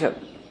Upanishad.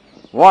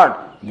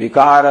 What?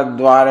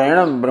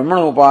 Vikaradvarenam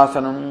Brahmana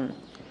Upasanam.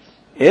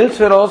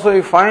 Elsewhere also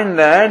we find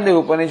that the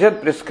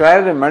Upanishad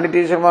prescribes a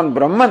meditation on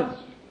Brahman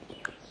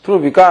through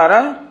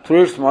Vikara,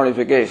 through its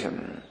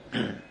modification.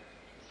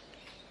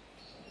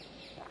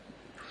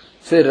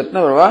 Say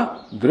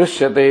Ratnabhava,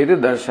 Drishyate iti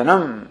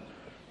Darshanam.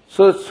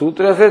 So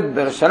Sutra says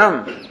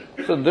Darshanam.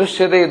 So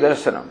Drishyate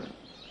Darshanam.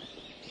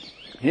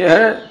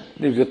 Here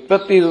the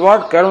Vyutpatti is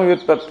what? Karma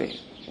Vyutpatti.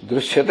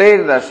 Drishyate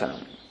iti Darshanam.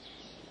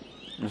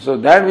 So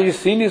that which is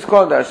seen is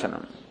called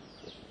Darshanam.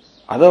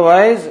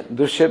 Otherwise,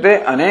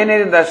 Drishyate Anena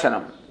iti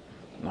Darshanam.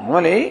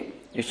 Normally,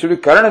 it should be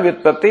Karana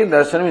Vyutpatti.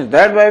 Darshanam is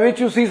that by which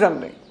you see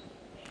something.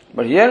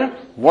 But here,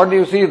 what do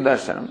you see is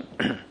Darshanam.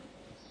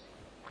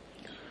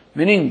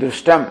 Meaning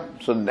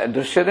Drishtam. So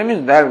Drishyate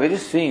means that which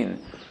is seen.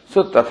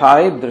 So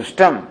Tathai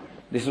Drishtam.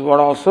 This is what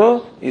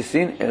also is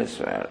seen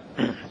elsewhere.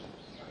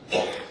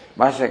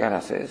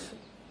 Bhashyakara says,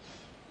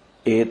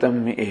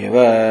 Etam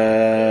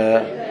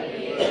eva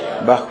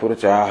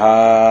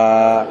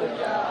Bhakvruchaha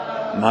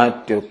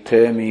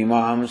Mahatyukthe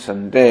Mimam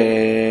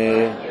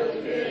Sante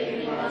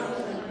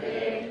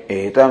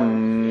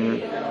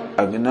Etam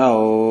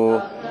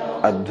Agnau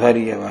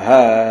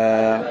Advaryavaha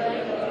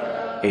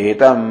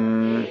Etam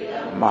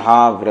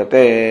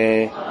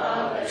Mahavrate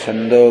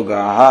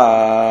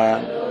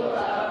Chandogaha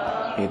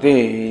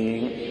Iti.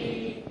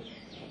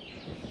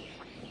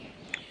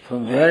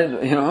 From where,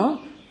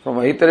 from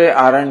Aitare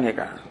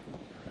Aranyaka.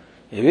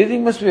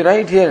 Everything must be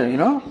right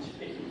here,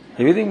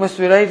 Everything must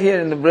be right here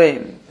in the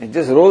brain. It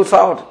just rolls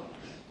out.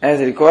 As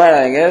required,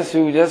 I guess,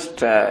 you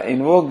just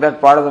invoke that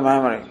part of the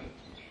memory.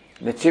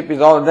 The chip is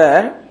all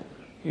there.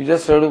 You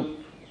just have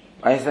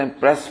to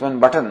press one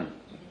button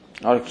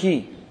or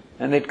key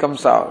and it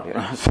comes out,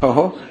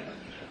 So,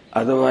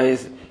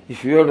 otherwise,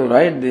 if you have to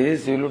write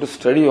this, you will have to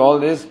study all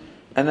this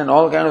and then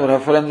all kind of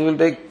references will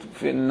take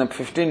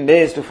 15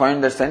 days to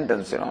find the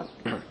sentence,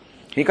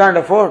 He can't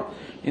afford.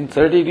 In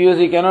 30 years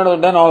he cannot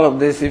have done all of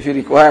this if he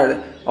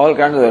required all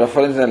kinds of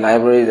references and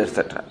libraries,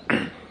 etc.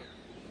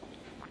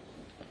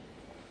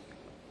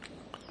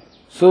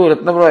 So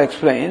Ratnabhava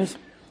explains,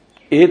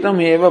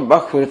 Etam eva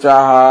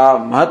Bhakvrichaha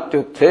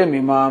Mahatyukthe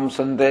Mimam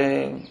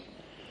Sante.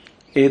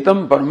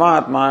 Etam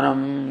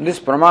Paramatmanam, this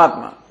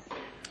Paramatma.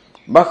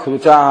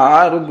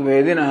 Bhakvrichaha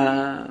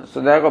Rugvedina.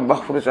 So they are called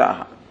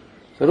Bhakvrichaha.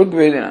 So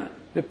Rugvedina,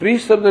 the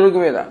priests of the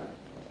Rigveda.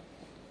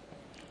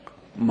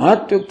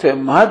 Mahatyukthe,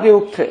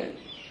 Mahatyukthe.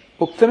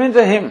 Ukta means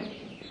a hymn.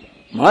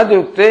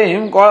 Mahatyukte,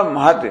 hymn called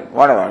Mahati,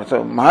 whatever.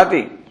 So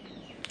Mahati,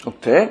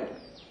 Ukte.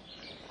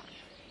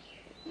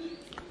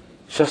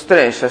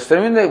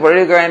 Shastra means a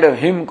particular kind of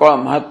hymn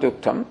called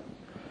Mahatyuktam.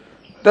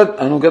 Tat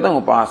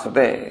Anugatam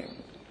Upasate.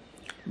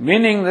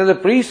 Meaning that the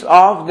priests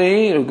of the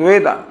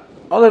Rigveda,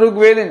 or the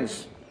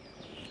Rigvedins,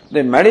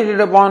 they meditate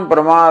upon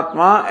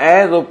Paramatma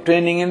as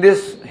obtaining in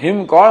this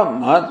hymn called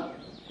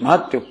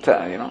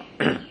Mahatyukta,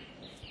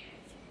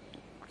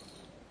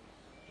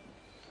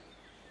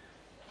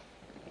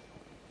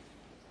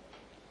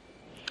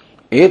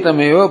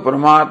 एतमेव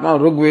परमात्मा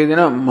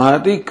ऋग्वेदिना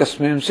महति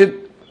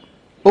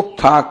कस्मिंचित्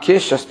उक्ताख्ये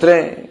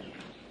शस्त्रे.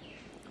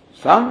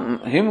 Some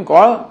hymn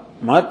called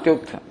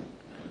Mahatyukta.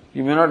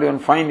 You may not even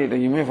find it, or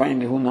you may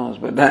find it, who knows.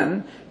 But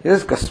then, it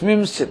is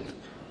Kasmimchit.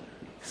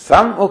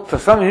 Some Ukta,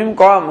 some hymn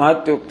called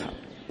Mahatyukta.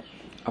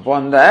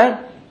 Upon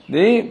that,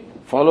 the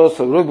followers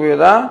of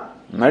Rigveda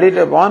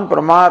meditate upon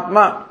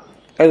Paramatma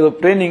as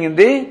obtaining in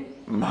the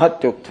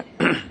Mahatyukta.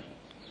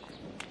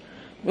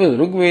 Because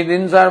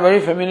Rigvedins are very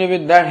familiar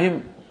with that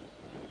hymn,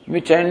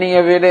 with chanting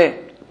every day.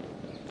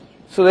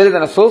 So there is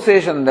an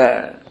association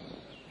there.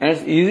 And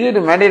it's easier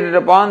to meditate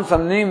upon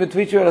something with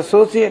which you are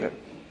associated.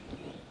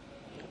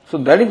 So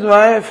that is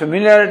why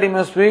familiarity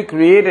must be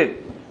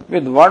created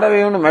with whatever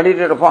you want to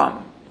meditate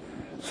upon.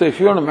 So if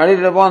you want to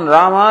meditate upon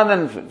Rama,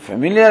 then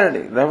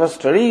familiarity. Therefore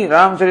study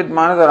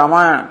Ramcharitmanas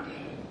Ramayana.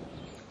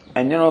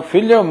 And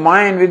fill your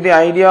mind with the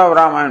idea of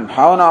Rama and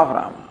bhavana of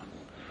Rama.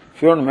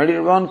 If you want to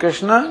meditate upon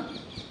Krishna,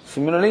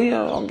 similarly,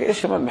 okay,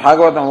 Srimad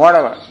Bhagavatam,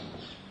 whatever.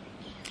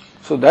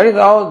 So that is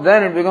how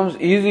then it becomes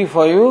easy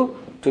for you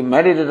to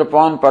meditate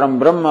upon Param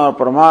Brahma or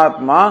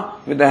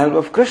Paramatma with the help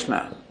of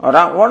Krishna or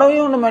whatever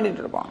you want to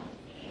meditate upon.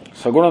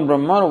 Saguna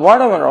Brahma or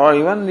whatever, or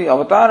even the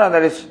avatara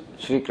that is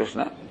Sri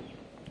Krishna.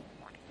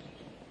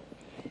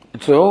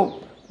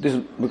 So, this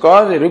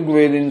because the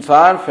Rigvedins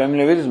are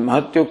familiar with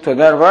Mahatyukta,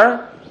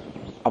 therefore,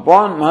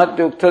 upon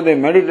Mahatyukta they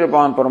meditate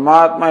upon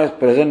Paramatma is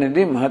present in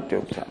the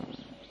Mahatyukta.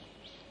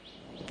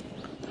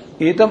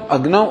 Etam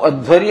Agnav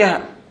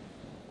Advarya.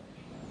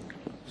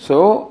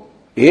 So,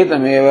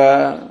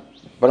 etameva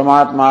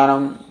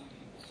Paramatmanam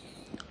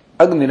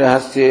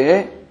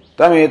Agnirahasye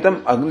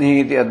Tametam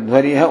Agnihiti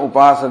Advarya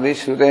Upasade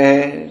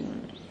Shrutehe.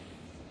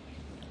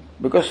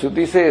 Because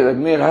Shruti says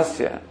Agni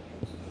Rahasya.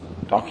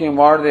 Talking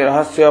about the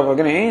Rahasya of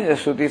Agni, the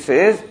Shruti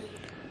says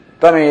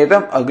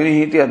Tametam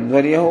Agnihiti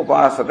Advarya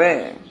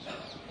Upasate.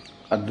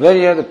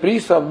 Advarya, the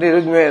priest of the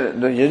Rigveda,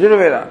 the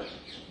Yajurveda,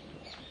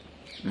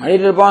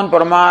 meditate upon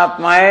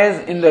Paramatma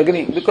is in the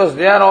Agni, because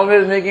they are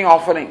always making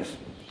offerings.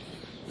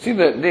 See,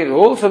 the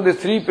roles of the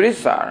three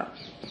priests are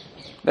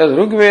that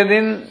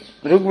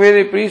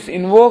Rigvedi priest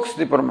invokes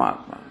the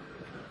Paramatma,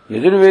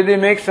 Yajurvedi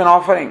makes an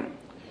offering,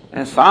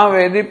 and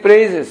Samvedi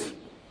praises.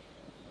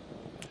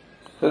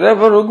 So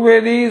therefore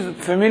Rigvedi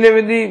is familiar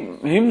with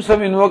the hymns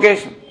of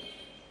invocation.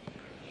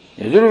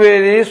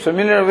 Yajurvedi is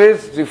familiar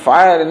with the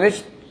fire in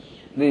which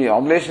the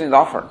oblation is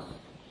offered.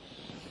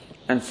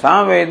 And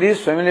Samvedi is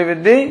familiar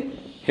with the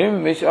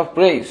hymn which of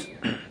praise.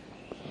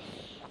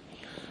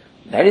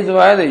 That is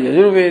why the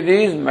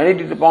Yajurvedis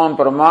meditate upon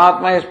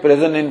Paramatma is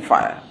present in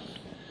fire.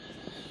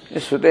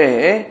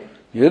 Sute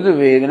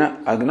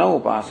Yajurvedina Agna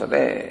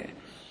Upasate.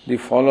 The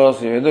followers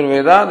of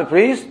Yajurveda, the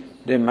priest,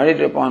 they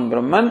meditate upon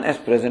Brahman as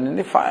present in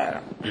the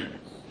fire.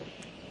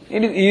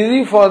 It is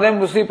easy for them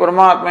to see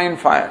Paramatma in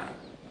fire.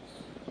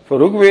 For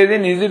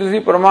Rigvedin, easy to see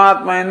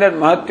Paramatma in that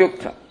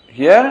Mahatyukta.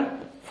 Here,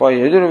 for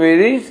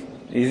Yajurvedis,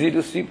 easy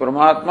to see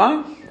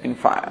Paramatma in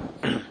fire.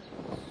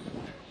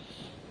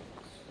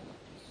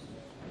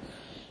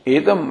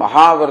 Etam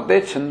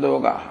Mahavrate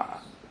Chandogaha.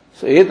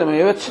 So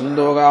etameva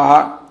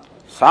Chandogaha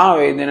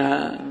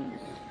Savedina.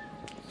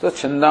 So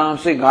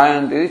Chandamsi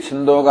Gayanti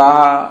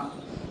Chandogaha.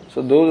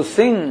 So those who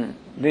sing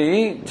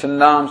the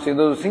Chandamsi,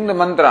 those who sing the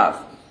mantras,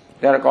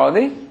 they are called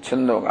the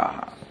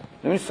Chandogaha.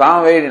 That means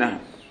Savedina.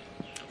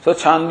 So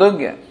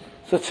Chandogya.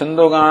 So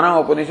Chandogana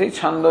Upanishad,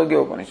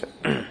 Chandogya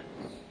Upanishad.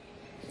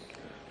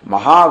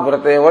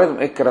 Mahavrate, what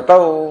is a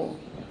kratau?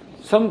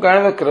 Some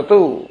kind of a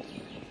kratu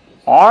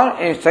or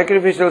a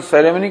sacrificial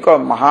ceremony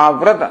called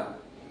Mahavrata.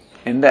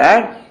 In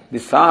that, the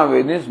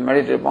Samvedis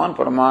meditate upon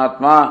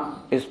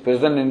Paramatma is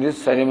present in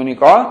this ceremony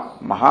called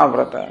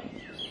Mahavrata.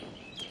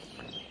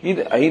 Id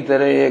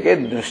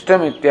aitarayake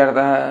drishtam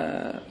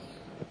ityartha.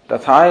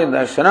 Tathai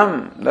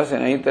darshanam. Thus in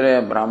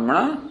aitaraya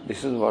brahmana,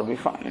 this is what we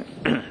find.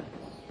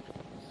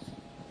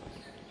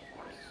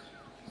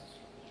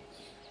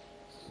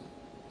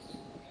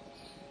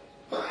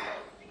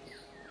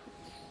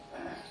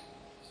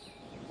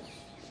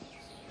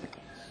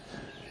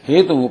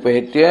 हेतु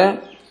उपेत्य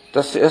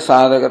तस्य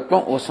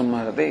साधकत्वं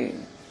उपसंहरते.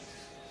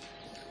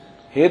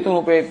 हेतु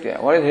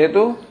उपेत्य, what is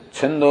हेतु?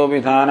 छंदो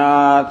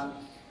विधानात्.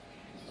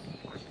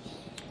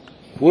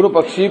 Purva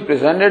Pakshi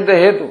presented the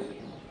hetu.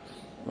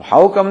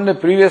 How come the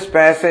previous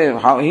passage,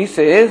 how he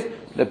says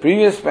the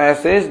previous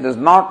passage does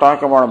not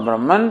talk about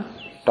Brahman,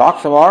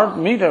 talks about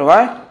meter.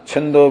 Why?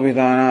 Chando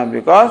Vidhana,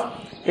 because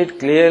it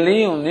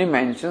clearly only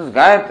mentions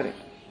Gayatri.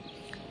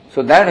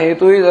 So that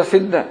hetu is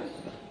asiddha.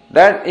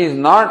 That is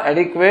not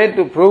adequate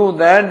to prove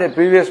that the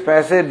previous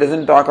passage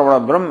doesn't talk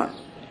about Brahman.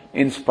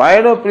 In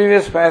spite of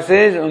previous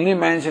passage only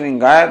mentioning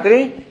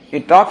Gayatri,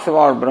 it talks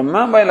about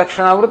Brahma by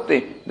Lakshana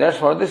Vritti. That's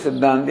what the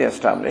Siddhanti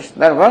established.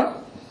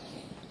 Therefore,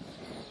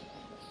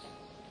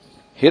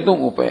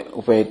 Hetu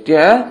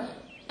Upaitya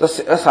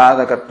Tasya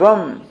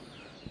Asadhakatvam.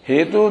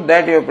 Hetu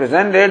that you have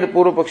presented,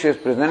 Purva Pakshi has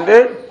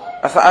presented,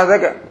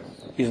 Asadhaka,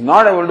 is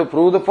not able to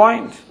prove the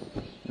point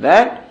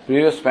that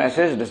previous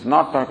passage does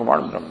not talk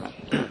about Brahman.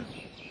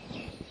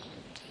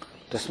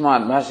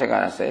 Tasmat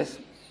Bhashyakara says,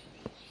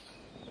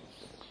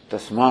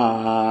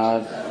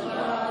 तस्मात्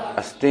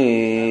अस्ति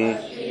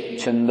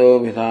छंदो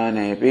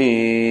विधानेपि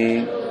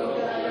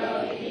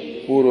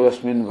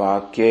पूर्वस्मिन्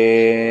वाक्ये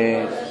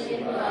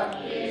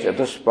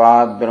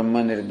चतुष्पाद ब्रह्म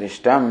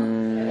निर्दिष्टम्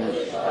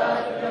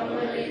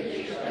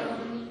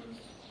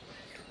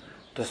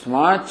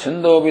तस्मात्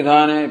छंदो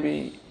विधानेपि.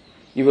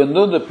 Even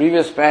though the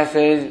previous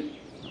passage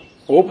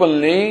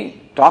openly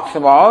talks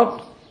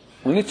about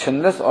only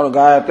Chandas or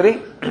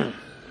Gayatri,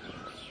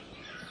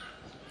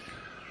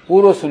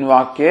 Purvasmin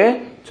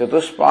Vakya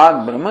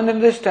Chatuspad Brahman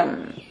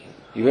Nirdishtam.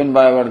 Even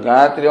by word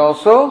Gayatri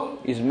also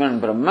is meant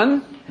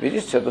Brahman, which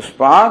is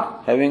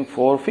Chatuspad, having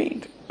 4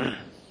 feet.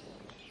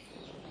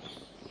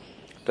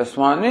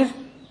 Tasman is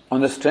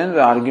on the strength of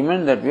the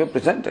argument that we have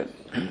presented.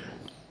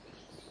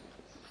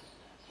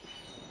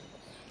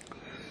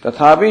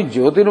 Tathapi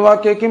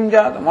Jyotirvakya Kim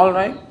Jatam. All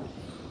right.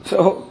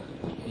 So,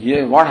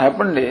 here what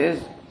happened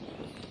is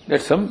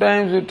that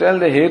sometimes you tell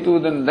the Hetu,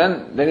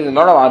 then there is a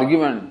lot of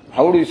argument.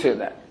 How do you say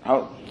that?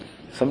 How?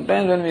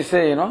 Sometimes when we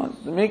say,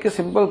 make a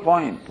simple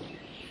point.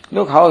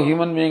 Look how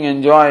human being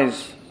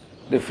enjoys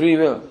the free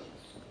will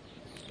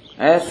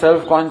as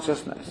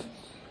self-consciousness.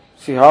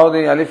 See how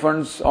the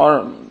elephants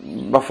or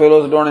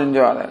buffaloes don't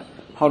enjoy that.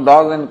 How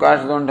dogs and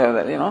cats don't have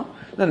that,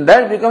 Then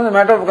that becomes a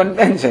matter of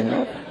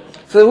contention,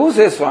 So who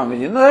says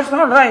Swamiji? No, that's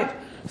not right.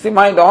 See,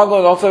 my dog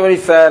was also very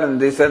sad and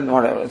they said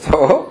whatever.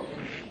 So,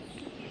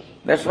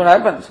 that's what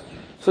happens.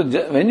 So,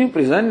 when you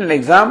present an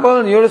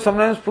example, you have to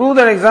sometimes prove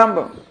that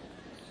example.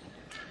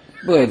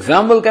 The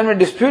example can be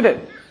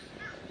disputed.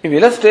 If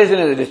illustration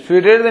is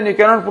disputed, then you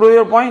cannot prove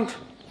your point.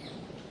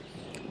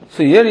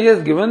 So here he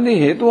has given the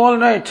Hetu all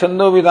right,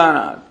 Chando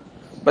Vidhanat.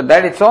 But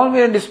that itself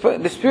we are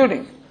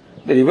disputing.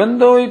 That even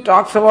though he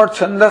talks about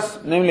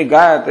Chandas, namely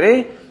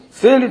Gayatri,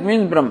 still it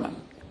means Brahman.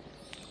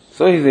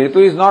 So his Hetu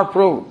is not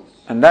proved.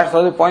 And that's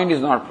how the point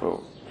is not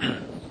proved.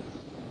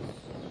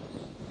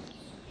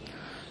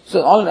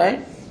 So all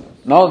right,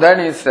 now that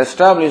is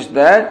established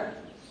that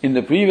in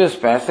the previous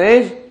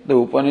passage, the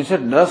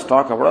Upanishad does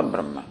talk about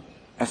Brahman.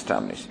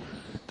 Established.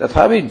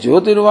 Tathapi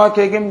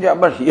Jyotirvakya Kim Ja.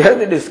 But here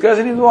the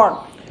discussion is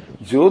what?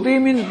 Jyoti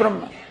means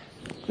Brahman.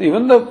 So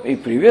even though a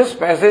previous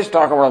passage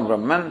talk about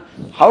Brahman,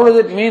 how does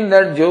it mean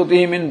that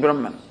Jyoti means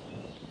Brahman?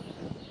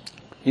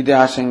 Iti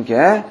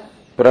ashankya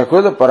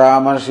prakruta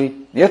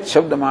paramarshi yat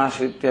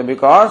shabdamashritya,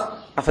 because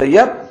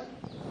asayat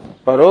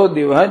paro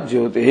divah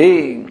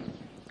jyoti.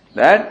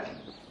 That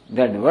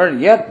word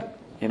yat,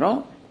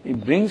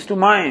 it brings to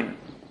mind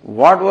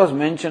what was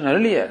mentioned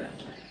earlier.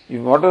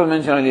 If what was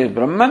mentioned earlier is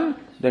Brahman,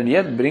 then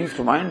yat brings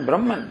to mind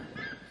Brahman.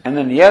 And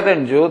then yat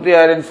and jyoti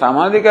are in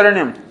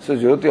samadhikaranyam. So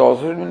jyoti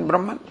also should mean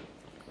Brahman.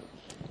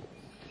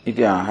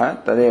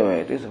 Ityaha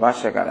tadeva it is.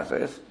 Vashyakara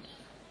says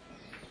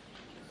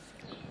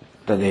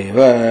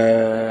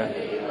tadeva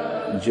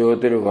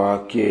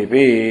jyotirvakyepi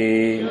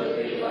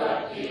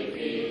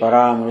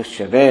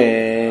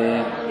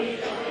paramrusyate.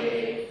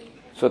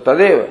 So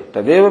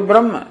tadeva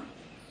Brahma.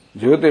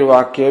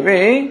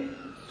 Jyotirvakyepi.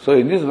 So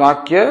in this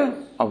vakya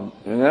of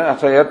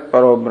asayat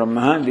paro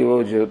brahma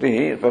divo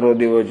jyoti paro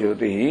divo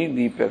jyoti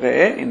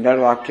deepyate, in that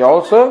vakya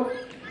also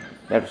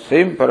that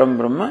same param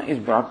brahma is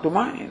brought to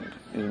mind,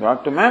 is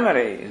brought to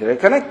memory, is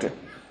recollected,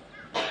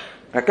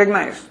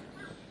 recognized.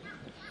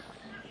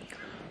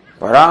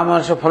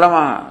 Paramarsha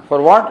phalama,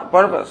 for what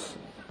purpose?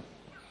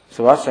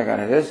 So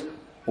Vashyakara says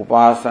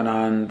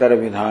upasanantar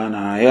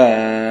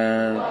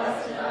vidhanaya,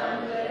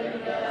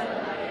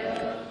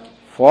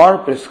 for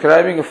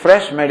prescribing a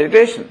fresh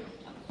meditation.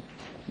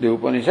 The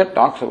Upanishad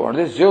talks about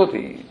this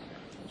Jyoti.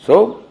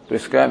 So,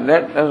 prescribe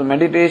that as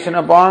meditation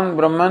upon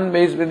Brahman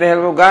based with the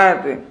help of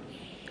Gayatri.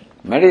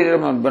 Meditate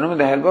upon Brahman with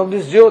the help of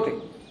this Jyoti.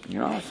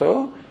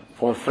 So,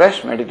 for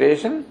fresh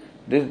meditation,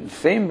 this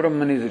same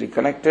Brahman is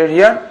recollected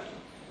here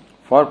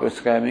for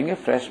prescribing a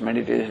fresh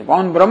meditation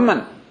upon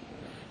Brahman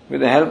with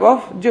the help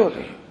of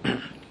Jyoti.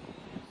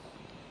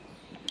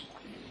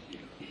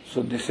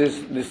 So, this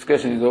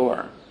discussion is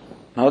over.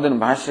 Now then,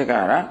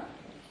 Bhashyakara,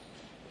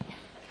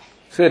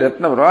 Sri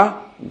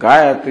Ratnaprabha,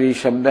 Gayatri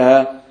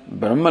Shabda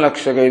Brahma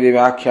Lakshaka iti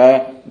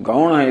Vyakhya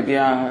Gauna iti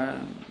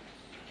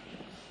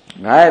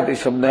Gayatri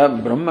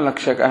Shabda Brahma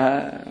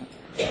Lakshaka.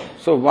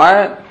 So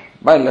by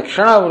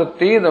Lakshana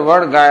Vritti, the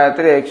word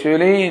Gayatri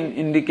actually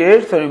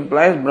indicates or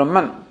implies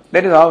Brahman.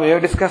 That is how we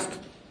have discussed.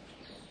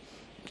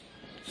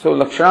 So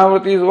Lakshana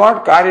Vritti is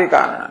what? Karya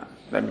Karana.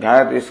 That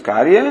Gayatri is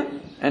Karya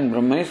and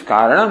Brahman is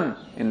Karanam.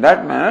 In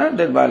that manner,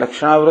 that by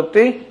Lakshana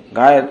Vritti,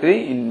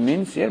 Gayatri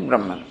means here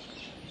Brahman.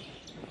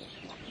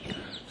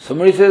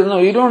 Somebody says, no,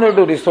 you don't have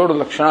to resort to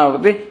Lakshana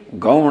Vritti.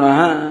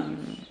 Gauna.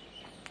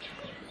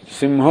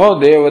 Simho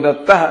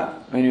Devadatta.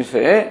 When you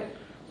say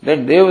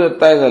that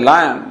Devadatta is a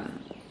lion,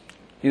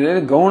 it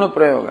is a Gauna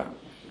Prayoga.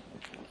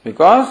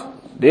 Because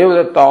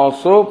Devadatta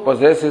also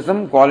possesses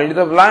some qualities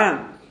of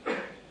lion.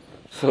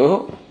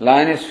 So,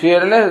 lion is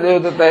fearless,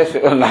 Devadatta is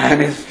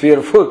lion is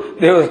fearful,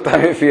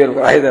 Devadatta is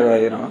fearful, either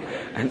way,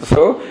 And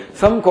so,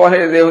 some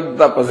quality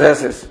Devadatta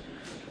possesses.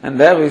 And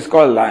therefore he is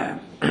called lion.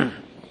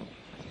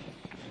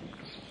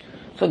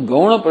 So,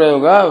 Gauna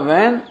Prayoga,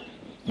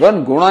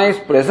 when Guna is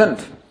present,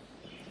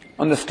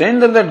 On the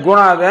strength of that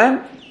guna,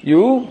 then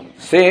you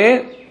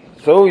say,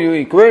 so you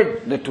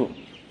equate the two.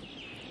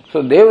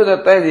 So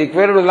Devadatta is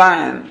equated to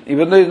lion,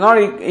 even though he is not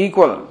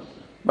equal.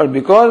 But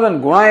because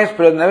when guna is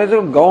present, there is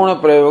a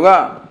gauna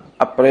prayoga,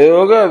 a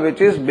prayoga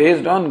which is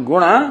based on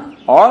guna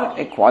or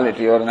a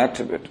quality or an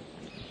attribute.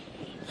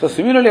 So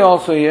similarly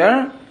also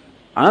here,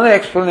 another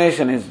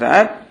explanation is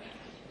that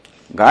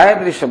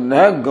Gayatri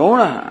Shabda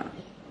Gauna.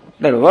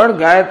 That word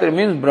Gayatri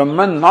means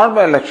Brahman not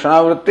by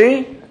Lakshana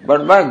Vritti,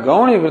 but by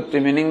Gauni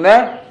Vritti, meaning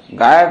that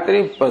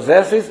Gayatri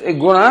possesses a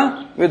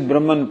guna which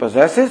Brahman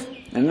possesses,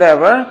 and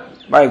therefore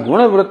by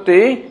Guna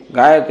Vritti,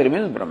 Gayatri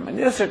means Brahman.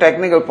 Just a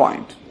technical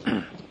point.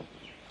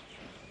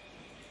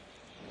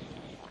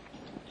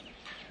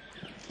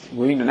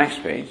 Going to the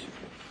next page.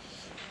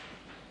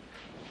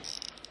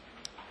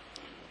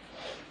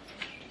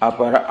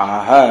 Apara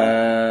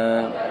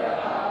aha.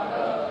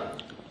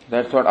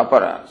 That's what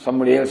apara,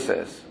 somebody else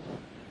says.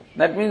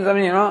 That means,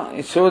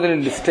 it shows a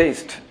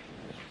distaste.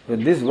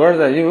 When these words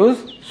are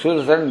used,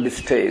 shows a certain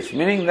distaste.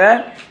 Meaning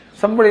that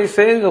somebody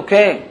says,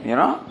 okay,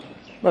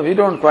 but we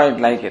don't quite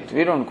like it.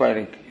 We don't quite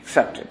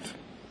accept it.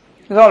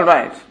 It's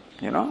alright,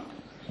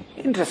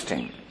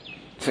 Interesting.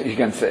 So you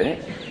can say,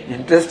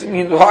 interesting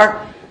means what?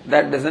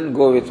 That doesn't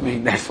go with me.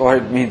 That's what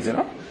it means,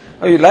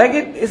 Oh, you like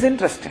it? It's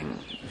interesting.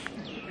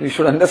 You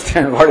should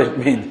understand what it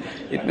means.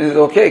 It means,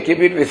 okay, keep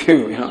it with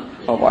you,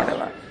 or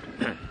whatever.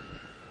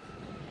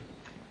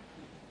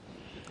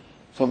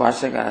 So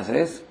Bhashyakara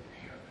says,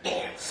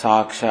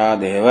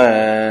 Sakshadeva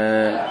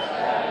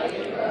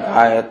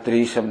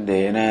Gayatri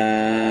Shabdena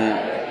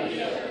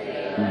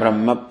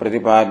Brahma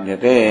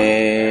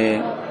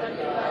Pratipadyate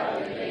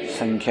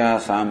Sankhya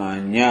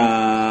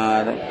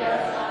Samanyad.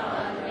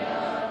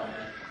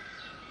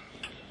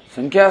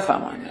 Sankhya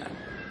Samanyad.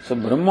 So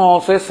Brahma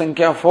also is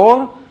Sankhya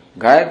 4,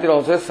 Gayatri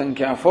also is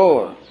Sankhya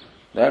 4.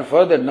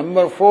 Therefore, the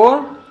number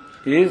 4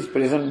 is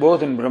present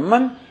both in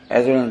Brahman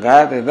as well as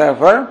Gayatri.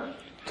 Therefore,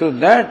 through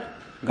that,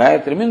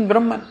 Gayatri means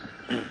Brahman.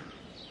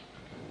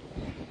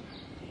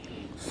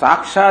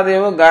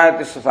 Sakshadeva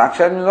Gayatri. So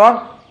Sakshat means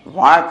what?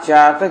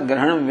 Vachyata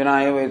Grahanam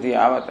Vinayava iti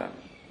avata.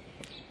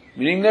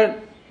 Meaning that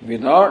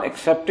without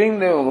accepting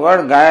the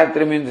word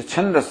Gayatri means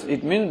Chandas,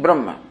 it means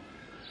Brahma.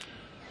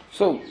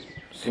 So,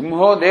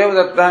 Simho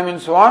Devadatta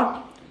means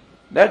what?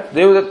 That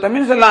Devadatta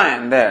means a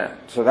lion there.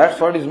 So that's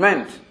what is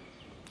meant.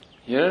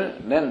 Here,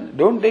 then,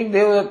 don't take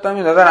Devadatta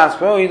means other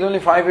aspect. Oh, he's only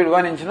 5 feet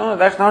 1 inch. No,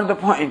 that's not the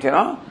point,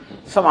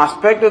 Some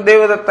aspect of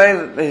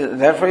Devadatta is,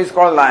 therefore is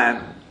called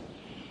lion.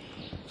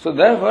 So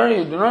therefore,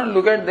 you do not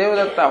look at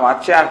Devadatta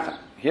Vachyartha.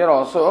 Here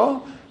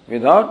also,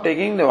 without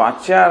taking the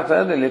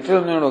Vachyartha, the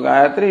literal meaning of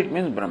Gayatri, it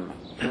means Brahma.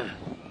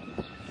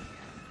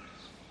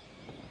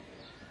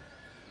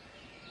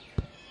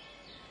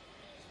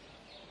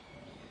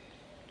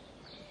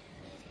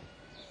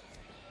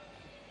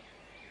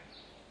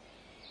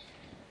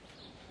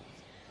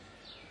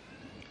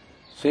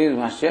 Says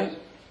Bhashya,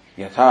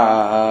 Yatha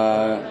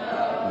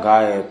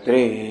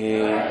Gayatri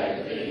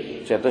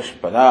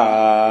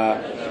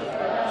Chatushpada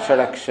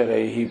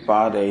Shadaksharaihi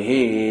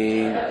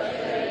Padaihi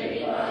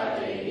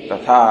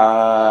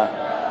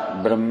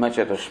Tatha Brahma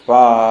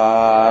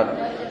Chatushpad.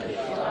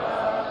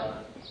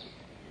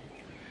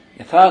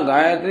 Yatha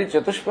Gayatri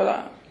Chatushpada.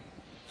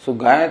 So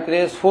Gayatri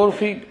is 4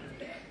 feet.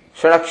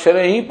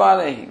 Shadaksharaihi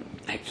Padaihi.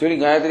 Actually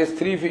Gayatri is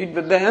 3 feet,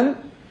 but then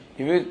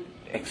if you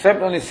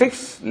accept only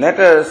 6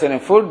 letters in a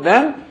foot,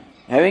 then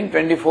having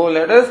 24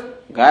 letters,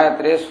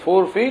 Gayatri is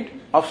 4 feet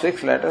of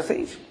 6 letters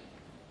each.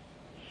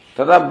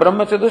 Tada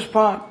Brahma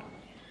Chatushpad.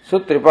 So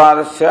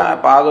Tripadasya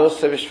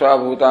Padosya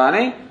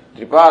Vishwabhutani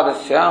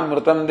Tripadasya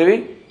Mrutam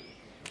Devi.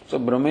 So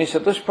Brahma is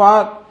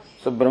Chatushpad.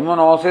 So Brahman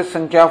also is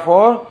Sankhya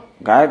 4,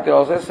 Gayatri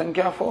also is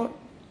Sankhya 4.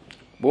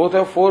 Both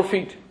have 4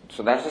 feet.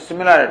 So that's a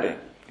similarity.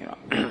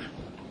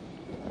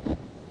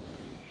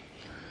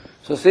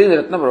 So says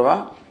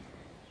Ratnaprabha,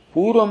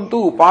 पूर्वं तु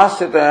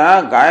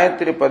उपास्यतया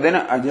गायत्री पदेन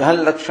अजहल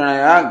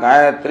लक्षणया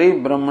गायत्री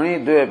ब्रह्मणि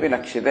द्वयपि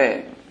लक्षिते.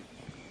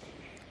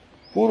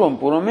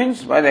 पूर्वं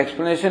means by the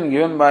explanation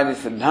given by the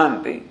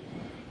Siddhanti,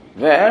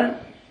 where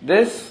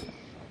this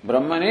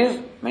Brahman is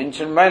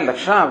mentioned by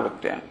Lakshana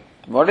Vritya.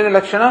 What is the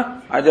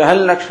Lakshana?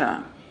 Ajahal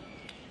Lakshana.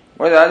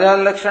 What is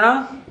Ajahal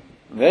Lakshana?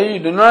 Where you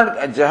do not,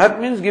 Ajahat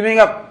means giving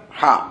up.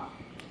 Ha.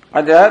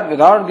 Ajahat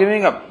without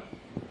giving up.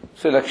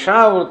 So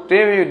Lakshana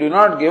Vritya, you do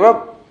not give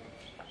up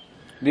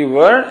the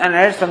word and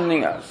add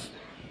something else.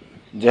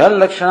 Jahal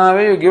Lakshana,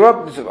 where you give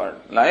up this word.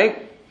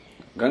 Like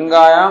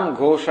Gangayam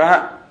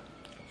Ghosha.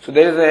 So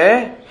there is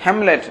a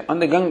hamlet on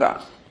the Ganga.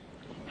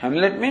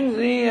 Hamlet means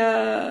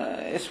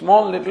a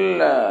small little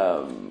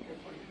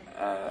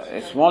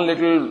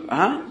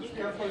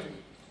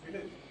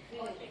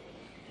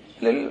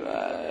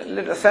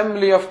little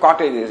assembly of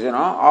cottages,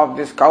 of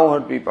these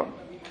cowherd people.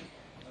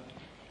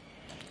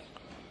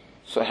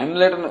 So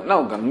hamlet,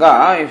 now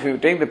Ganga, if you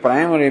take the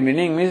primary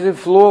meaning, means the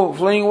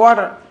flowing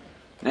water.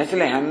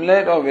 Naturally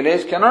hamlet or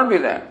village cannot be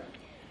there.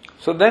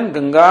 So then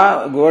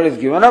Ganga word is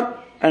given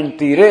up and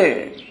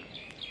Tire.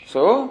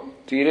 So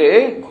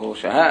Tire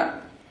Ghosha.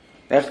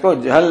 That's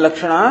called Jahal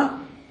Lakshana,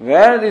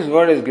 where this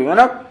word is given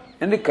up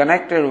and the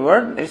connected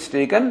word is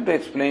taken to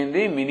explain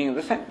the meaning of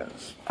the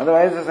sentence.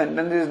 Otherwise the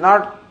sentence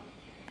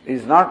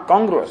is not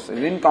congruous,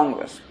 is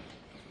incongruous.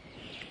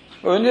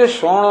 When you say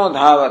Shono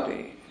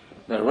Dhavati,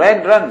 the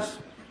red runs.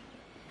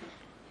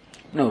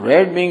 No,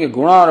 red being a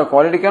guna or a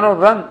quality cannot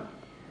run.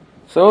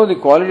 So the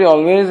quality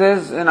always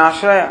is an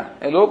ashraya,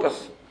 a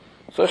locus.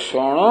 So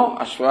Shono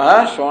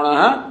Ashvaha,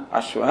 Shonaha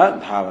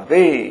Ashvaha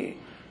Dhavati.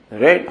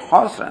 Red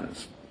horse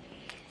runs.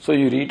 So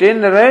you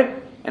retain the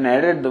red and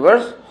added the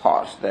verse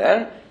horse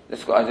there.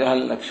 That's called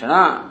Ajahal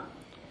Lakshana.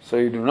 So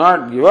you do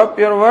not give up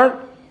your word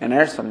and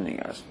add something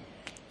else.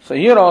 So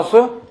here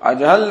also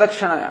Ajahal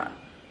Lakshanaya.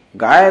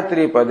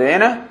 Gayatri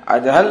Padena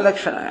Ajahal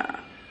Lakshanaya.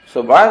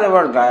 So by the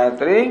word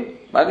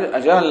Gayatri, by the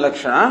Ajahal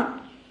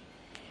Lakshana,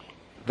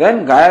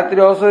 then Gayatri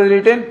also is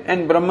written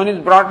and Brahman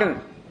is brought in.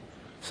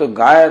 So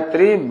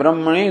Gayatri,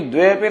 Brahmani,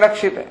 Dvepi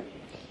Lakshite.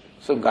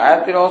 So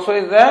Gayatri also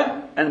is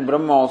there and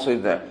Brahma also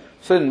is there.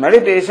 So in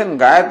meditation,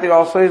 Gayatri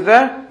also is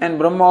there and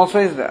Brahma also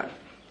is there.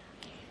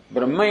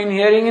 Brahma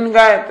inhering in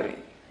Gayatri.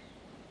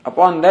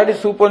 Upon that is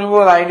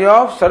superimposed idea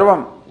of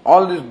Sarvam,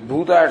 all this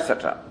Bhuta,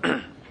 etc.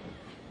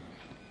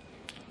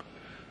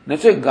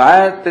 Nache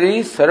Gayatri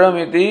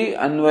Sarvamiti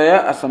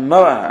Anvaya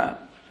Asambhava.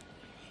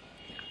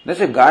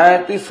 Nache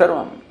Gayatri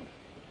Sarvam.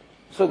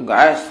 So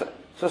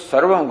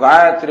Sarvam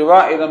Gayatri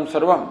Va Idam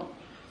Sarvam.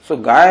 So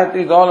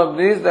Gayatri is all of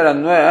this, that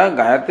Anvaya,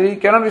 Gayatri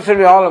cannot be said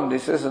by all of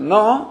this. Says,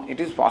 no, it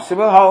is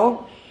possible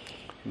how?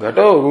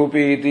 Ghato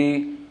Rupi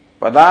iti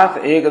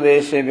Padarth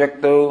Ekadeshe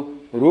Vyakto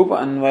Rupa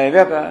Anvaya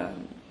Vyata.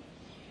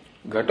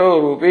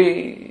 Ghato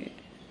Rupi,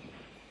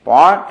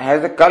 pot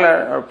has a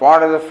color or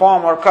pot has a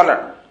form or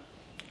color.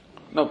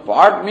 No,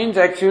 pot means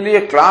actually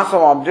a class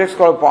of objects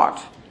called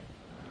pot.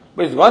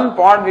 But it's one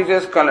pot which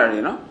has color,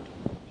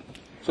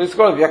 So it's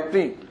called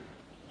Vyakti.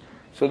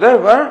 So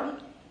therefore,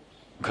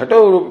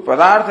 Ghato Rupi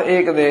Padartha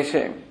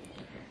Ekadeshe.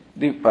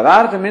 The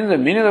Padartha means the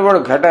meaning of the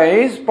word Ghata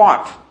is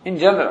pot in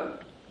general.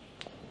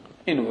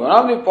 In one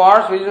of the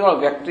pots which is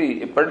called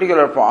Vyakti, a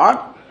particular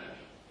pot,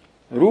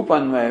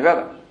 Rupanvaya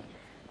Vyata.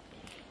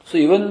 So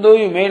even though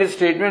you made a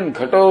statement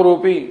Ghato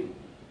Rupi,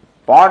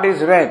 pot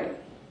is red.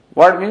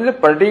 What means a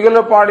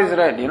particular pot is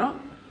red,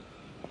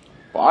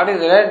 Pot is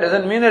red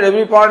doesn't mean that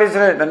every pot is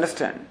red,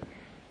 understand?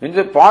 When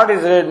the pot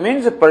is red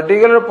means a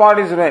particular pot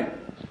is red.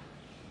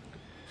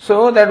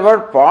 So that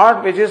word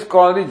pot which is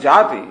called the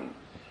jati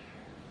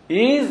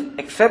is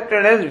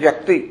accepted as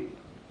Vyakti.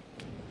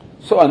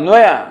 So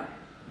Anvaya,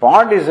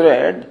 pot is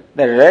red,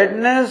 the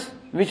redness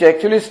which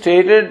actually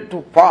stated to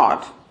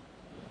pot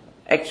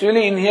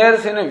actually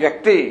inheres in a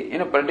Vyakti,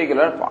 in a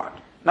particular pot.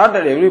 Not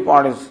that every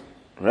pot is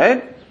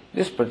red,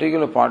 this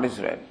particular pot is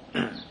red.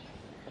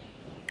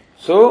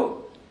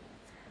 So,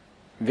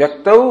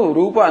 Vyaktau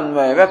Rupa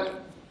Anvaya Vyat.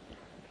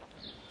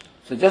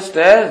 So just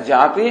as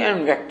Jati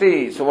and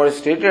Vyakti, so what is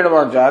stated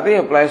about Jati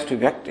applies to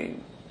Vyakti.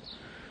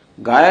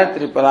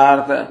 Gayatri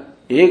Padartha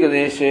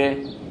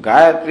Ekadeshe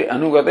Gayatri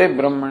Anugate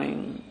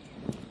Brahmani.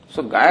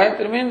 So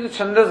Gayatri means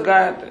the Chandas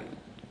Gayatri.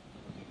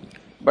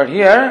 But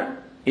here,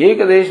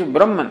 Ekadesh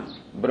Brahman.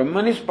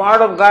 Brahman is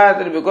part of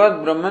Gayatri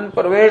because Brahman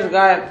pervades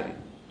Gayatri.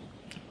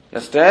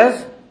 Just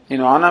as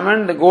in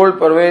ornament the gold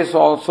pervades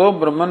also,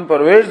 Brahman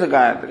pervades the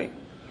Gayatri.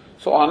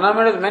 So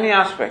ornament has many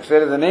aspects.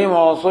 There is a name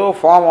also,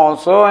 form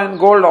also, and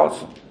gold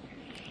also.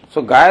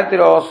 So Gayatri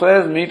also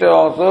has meter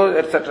also,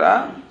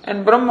 etc.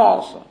 and Brahma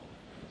also.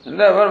 And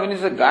therefore when you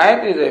say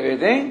Gayatri is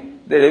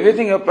everything, then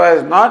everything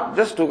applies not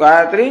just to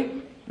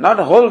Gayatri, not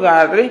the whole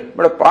Gayatri,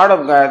 but a part of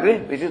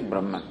Gayatri which is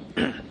Brahman.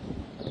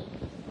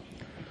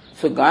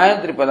 So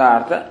Gayatri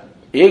Padartha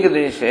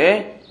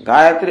Ekadeshe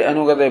Gayatri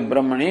Anugate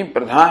Brahmani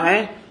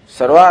Pradhane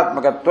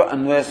Sarvatmakatva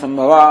Anvaya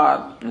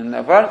Sambhavat. And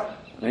therefore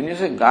when you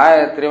say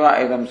Gayatri Va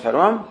Idam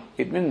Sarvam,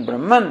 it means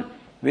Brahman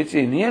which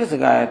inheres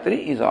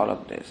Gayatri is all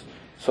of this.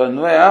 So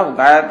Anvaya of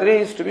Gayatri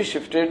is to be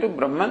shifted to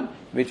Brahman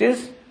which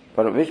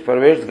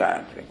pervades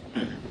Gayatri.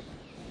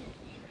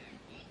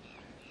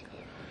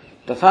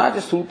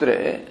 Tathacha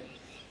Sutre.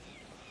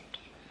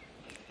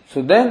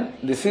 So then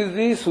this is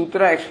the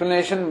Sutra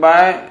explanation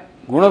by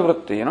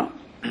Gunavritti,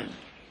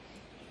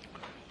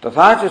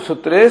 Tathacha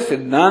Sutre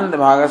Siddhanta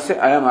Bhagasya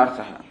Ayam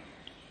Arthaha.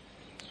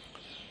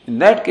 In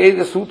that case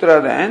the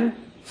Sutra then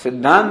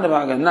Siddhanta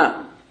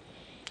Bhagana.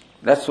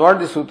 That's what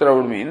the Sutra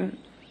would mean.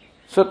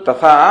 So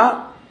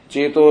Tatha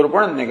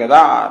Chetorpan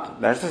Nigadat.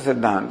 That's the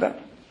Siddhanta.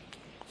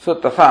 So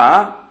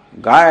Tatha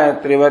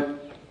Gayatrivat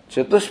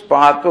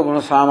Chatushpatva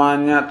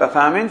Gunasamanya.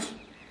 Tatha means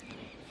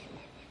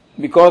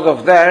because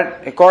of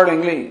that,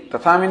 accordingly,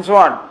 Tatha means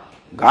what?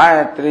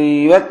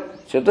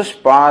 Gayatrivat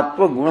Chatushpatva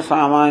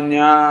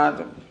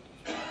Gunasamanyat.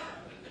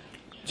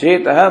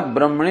 Chetah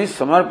Brahmani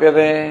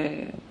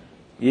Samarpyate.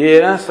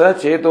 Yena sa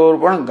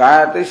Chetorpan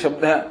Gayatri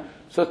Shabda.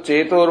 So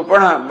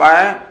Chetorpan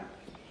by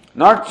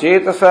not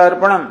Chetasa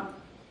Arpanam,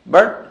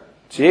 but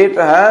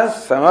Chetah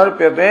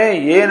Samarpyate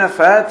Yena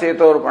sa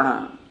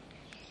Chetorpan.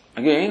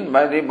 Again,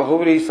 by the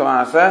Bahuvri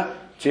Samasa,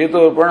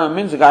 Chetorpan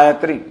means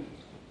Gayatri.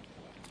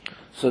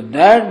 So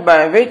that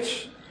by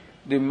which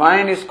the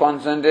mind is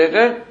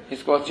concentrated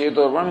is called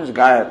Chetorpan, means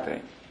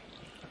Gayatri.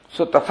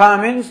 So Tatha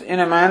means in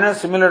a manner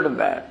similar to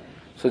that.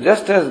 So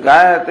just as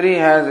Gayatri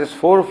has its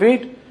 4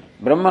 feet,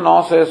 Brahman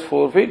also has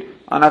 4 feet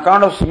on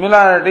account of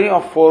similarity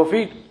of 4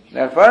 feet.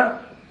 Therefore,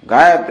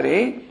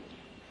 Gayatri,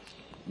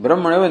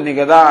 Brahmaneva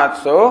Nigadat,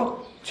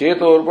 so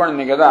Chetorpana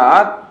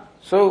Nigadat.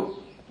 So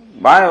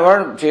by the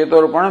word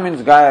Chetorpana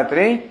means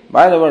Gayatri.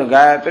 By the word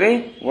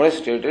Gayatri, what is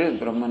stated is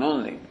Brahman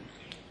only.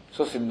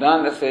 So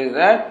Siddhanta says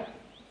that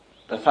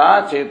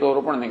Tatha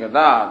Chetorpana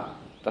Nigadat.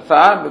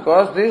 Tatha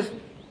because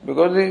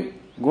the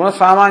Guna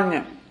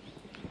Samanya.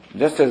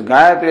 Just as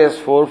Gayatri has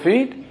 4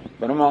 feet,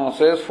 Brahma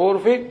also has 4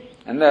 feet,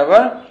 and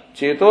therefore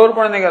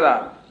Chetorpana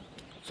Nigadat.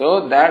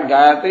 So that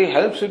Gayatri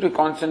helps you to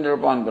concentrate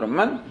upon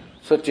Brahman.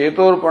 So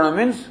Chetorpana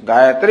means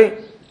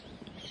Gayatri.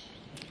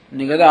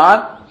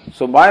 Nigadat.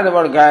 So by the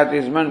word Gayatri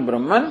is meant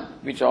Brahman,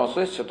 which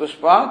also is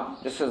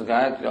Chatushpad, just as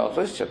Gayatri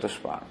also is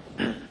Chatushpad.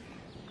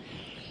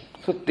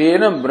 So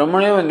Tena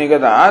Brahmaneva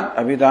Nigadat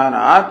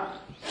Abhidanat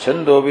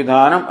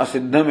Chandobidhanam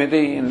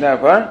Asiddhamiti, and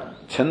therefore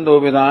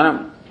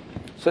Chandobidhanam.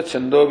 So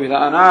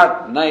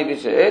Chandobidhanat na iti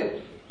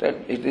said that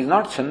it is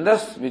not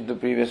Chandas which the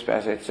previous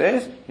passage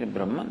says, it is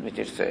Brahman which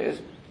it says.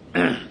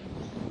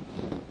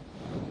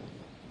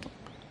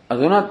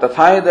 Aduna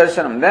Tathai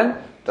Darshanam, then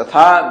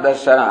Tatha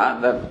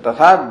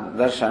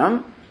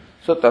Darshanam,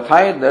 so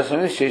Tathai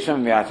Darshanam is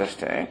Shesham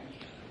Vyachaste.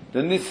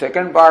 Then the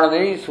second part of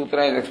the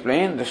sutra is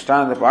explained,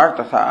 Drishtanta part,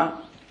 Tatha.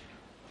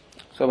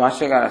 So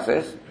Bhashyakara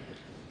says,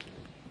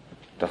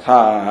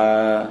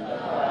 Tatha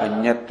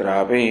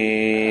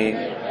Anyatrapi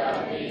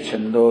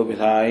Chando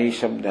Vidhai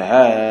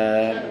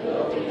Shabdah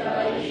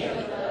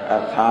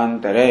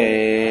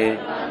Arthantare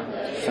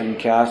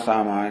Sankhya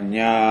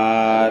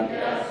Samanyat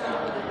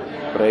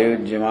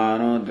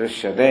Prayujyamano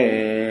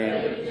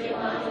Drishyate.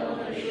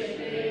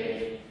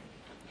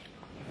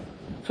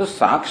 So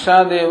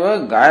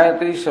Sakshadeva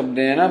Gayatri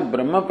Shabdena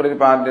Brahma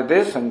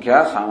Pratipadyate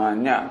Sankhya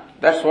Samanya.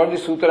 That's what the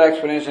sutra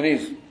explanation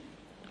is.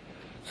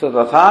 So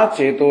Tatha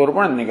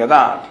Chetorpana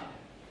Nigadat.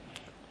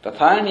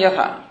 Tatha and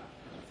Yatha.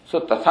 So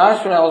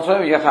Tatha should also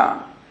have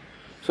Yatha.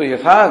 So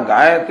Yatha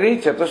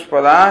Gayatri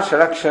Chatushpada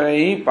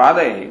Shadaksharai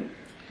Padai.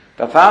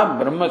 Tatha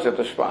Brahma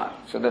Chatushpad.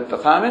 So that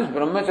Tatha means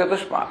Brahma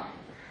Chatushpad.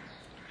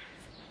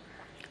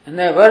 And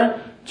therefore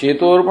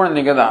Chetorpana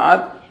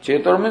Nigadat.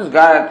 Chetor means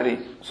Gayatri.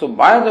 So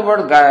by the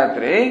word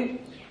Gayatri,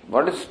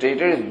 what is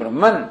stated is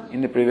Brahman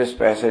in the previous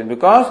passage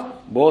because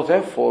both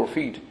have 4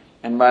 feet.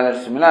 And by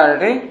that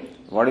similarity,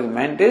 what is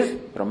meant is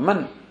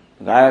Brahman.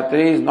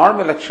 Gayatri is not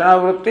by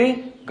Lakshana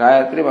Vritti,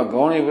 Gayatri by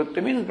Gauni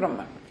Vritti means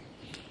Brahman.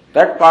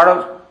 That part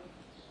of,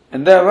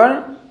 and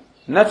therefore,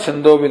 not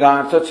Chando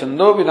Vidhan. So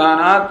Chando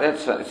Vidhanat,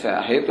 that's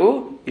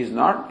Hetu, is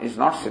not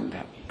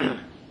Siddha.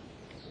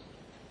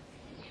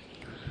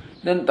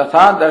 Then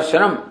Tatha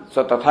Darshanam.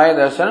 So Tatha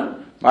Darshanam,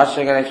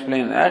 Bhashyakara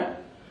explained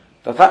that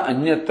Tatha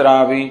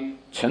Anyatravi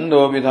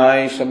Chando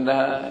Vidhai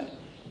Shabda.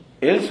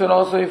 Elsewhere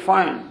also you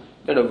find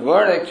that a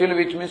word actually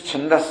which means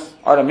chandas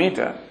or a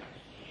meter.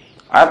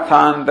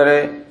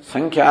 Arthantare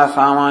Sankhya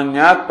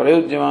Samanyat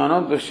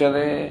Prayujyamano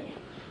Drishyate.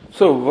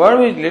 So word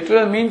which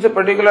literally means a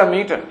particular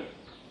meter.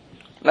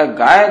 Like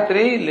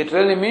Gayatri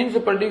literally means a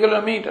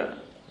particular meter.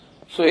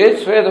 So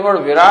elsewhere the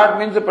word Virat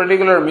means a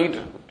particular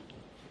meter.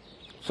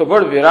 So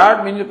word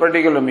Virat means a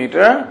particular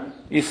meter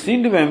is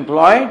seen to be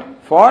employed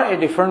for a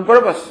different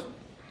purpose.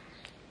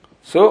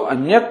 So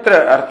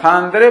Anyatra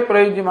Arthantare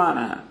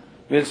Prayujyamana.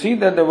 We'll see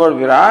that the word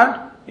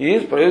Virat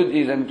is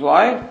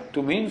employed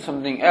to mean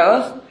something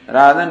else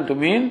rather than to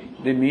mean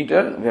the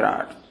meter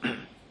Virat.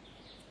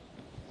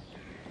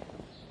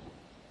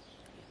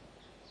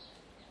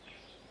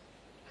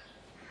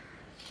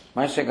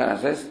 Bhashyakara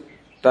says,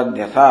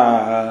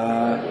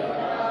 Tadyatha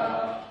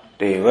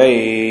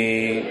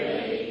Tevai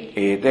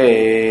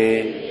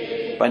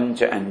Ete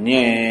Pancha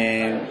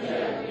Anye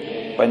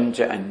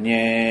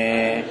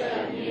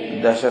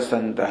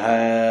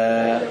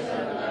Dashasantaha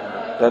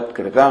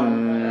Tatkritam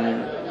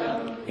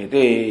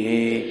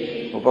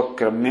Iti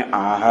Upakramya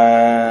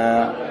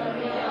Aha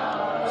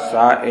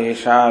Sa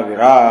Esha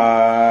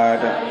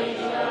Virat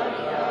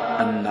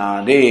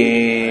Annade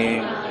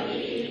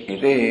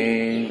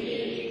Iti.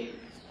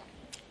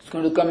 It's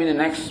going to come in the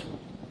next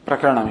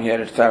Prakaranam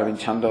here itself in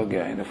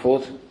Chandogya in the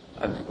fourth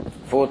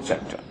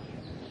chapter.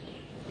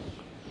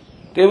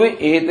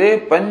 Tevi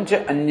Ete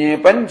Pancha Anye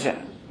Pancha.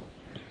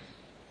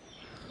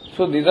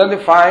 So these are the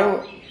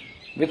 5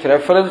 with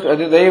reference to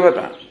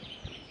Adhidevata.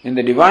 In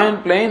the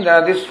divine plane there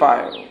are these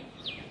 5.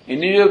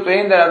 Individual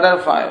plane there are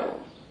other 5.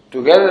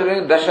 Together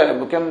with Dasha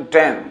become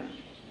 10.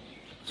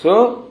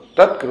 So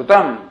Tat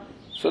Krutam.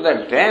 So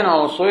that 10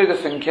 also is the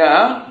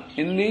Sankhya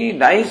in the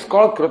dice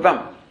called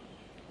Krutam.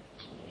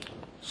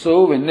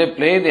 So when they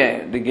play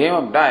the game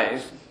of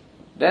dice,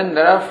 then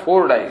there are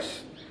 4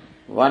 dice.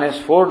 One has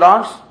 4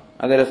 dots,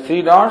 other has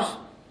 3 dots,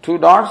 2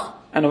 dots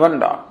and 1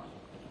 dot.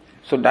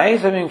 So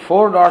dice having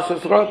 4 dots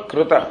is called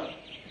Kruta.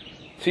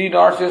 3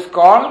 dots is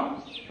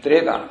called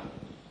Treta.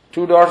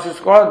 2 dots is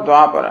called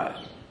Dwapara.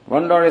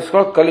 1 dot is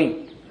called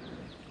Kali.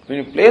 When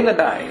you play the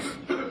dice,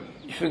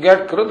 if you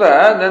get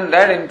Kruta, then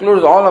that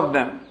includes all of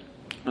them.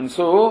 And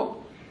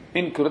so,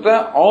 In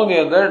Kruta, all the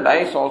other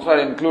dice also are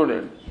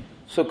included.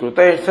 So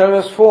Kruta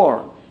itself is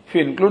 4. If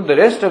you include the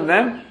rest of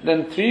them,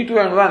 then 3, 2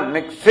 and 1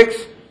 makes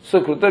 6.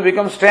 So Kruta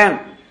becomes 10.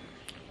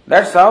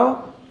 That's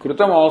how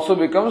Krutam also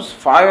becomes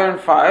 5 and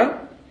 5.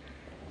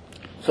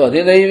 So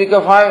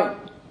Adhidaivika 5,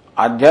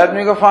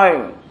 Adhyatmika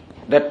 5.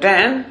 The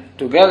 10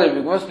 together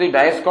becomes the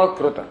dice called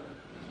Kruta,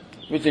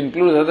 which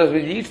includes others,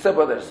 which eats up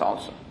others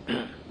also.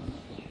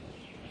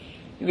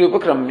 The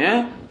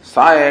Upakramya,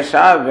 Sa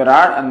Esha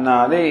Virat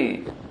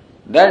Annadi.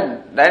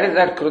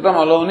 That Krutam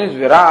alone is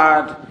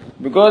Virat.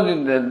 Because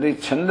the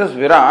Chandas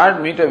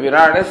Virat, meter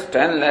Virat is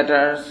 10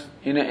 letters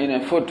in a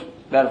foot.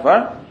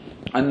 Therefore,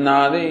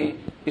 Annadi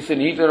is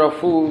an eater of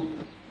food.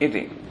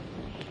 Iti.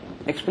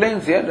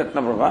 Explains here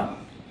Ratnaprabha.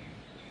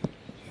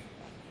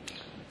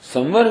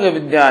 Samvarga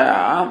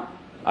Vidyaya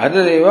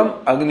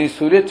Adhidevam Agni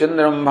Surya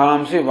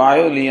Chandrambhamsi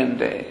Vayu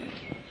Liyante.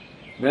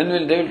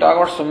 When they will talk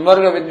about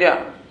Samvarga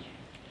Vidya?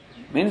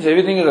 Means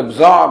everything is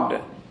absorbed.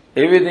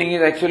 Everything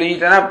is actually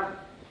eaten up.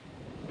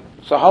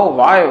 So how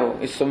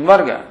Vayu is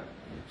Samvarga?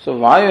 So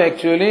Vayu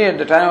actually at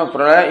the time of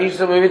Pralaya eats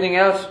up everything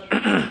else.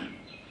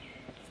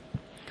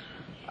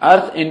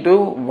 Earth into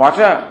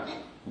water,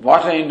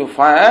 water into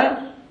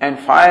fire, and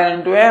fire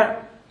into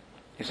air.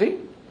 You see?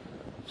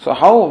 So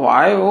how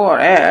Vayu or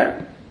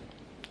air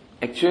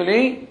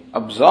actually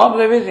absorbs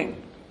everything.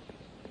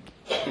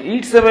 It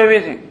eats up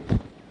everything.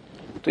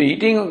 So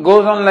eating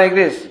goes on like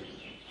this.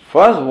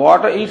 First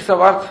water eats up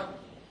earth.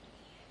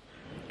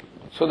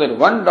 So that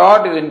one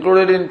dot is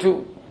included in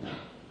 2.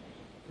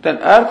 Then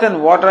earth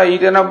and water are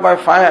eaten up by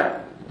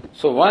fire.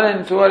 So 1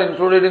 and 2 are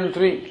included in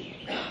 3.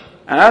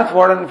 And earth,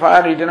 water and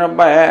fire are eaten up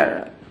by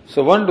air.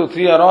 So 1, 2,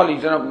 3 are all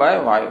eaten up by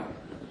Vayu.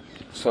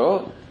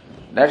 So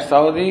that's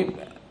how the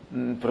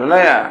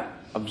Pralaya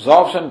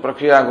absorption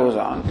prakriya goes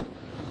on.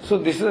 So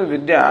this is a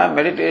Vidya,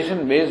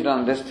 meditation based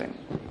on this thing.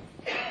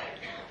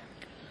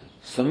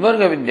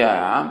 Samvarga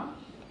Vidya,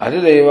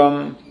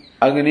 Adhidevam,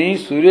 Agni,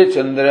 Surya,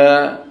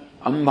 Chandra,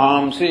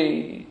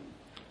 Ambhamsi.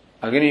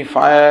 Agni,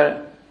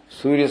 fire,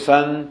 Surya,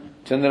 sun,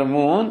 Chandra,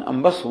 moon,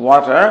 Ambas,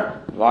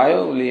 water,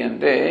 Vayu,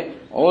 Liyante.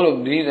 All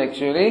of these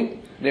actually,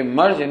 they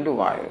merge into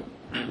Vayu.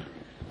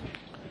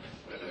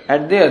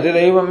 At the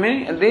Adhidevam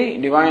means at the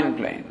divine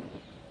plane.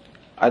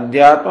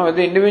 Adhyatma at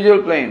the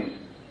individual plane.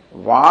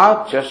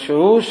 Vak,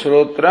 Chashu,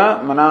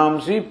 Shrotra,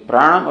 Manamsi,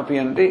 Pranam,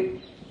 Apiyanti.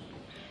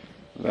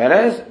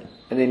 Whereas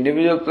at the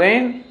individual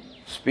plane,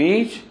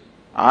 speech,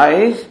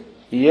 eyes,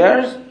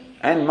 ears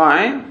and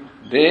mind,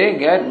 they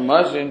get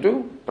merged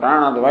into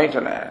Prana, the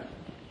vital air.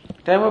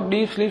 Time of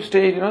deep sleep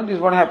stage, this is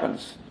what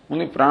happens.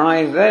 Only Prana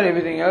is there,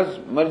 everything else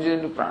merges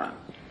into Prana.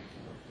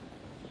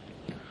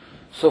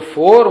 So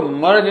 4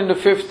 merge into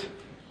 5th.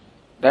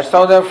 That's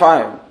how there are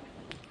 5.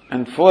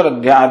 And 4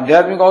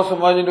 Adhyatmika also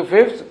merge into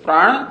 5th,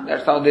 Prana,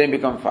 that's how they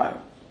become 5.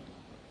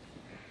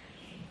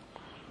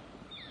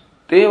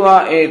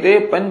 Teva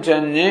ete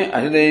panchanye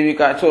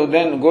adhidevika. So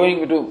then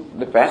going to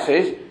the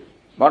passage,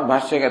 what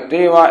Bhashyaka?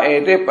 Teva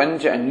ete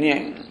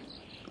panchanye.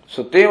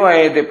 So Teva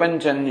ete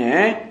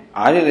panchanye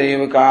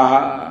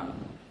adhidevikaha.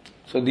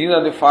 So these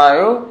are the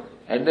 5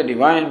 at the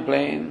divine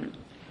plane.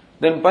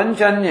 Then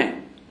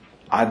panchanye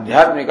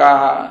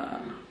adhyatmikaha.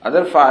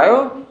 Other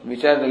 5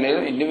 which are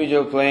the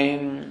individual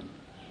plane.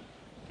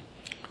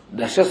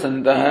 Dasha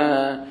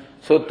santah.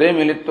 So te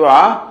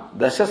militva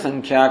dasha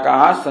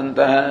sankhyaakaha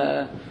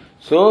santah.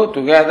 So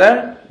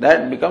together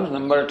that becomes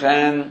number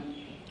 10.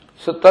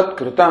 So tat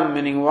krutam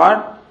meaning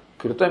what?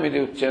 Krutam iti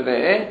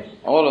uchyate.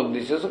 All of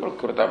this is called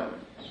krutam.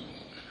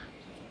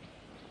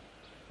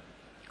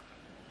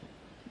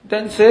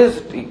 Then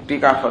says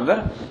Tika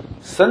further,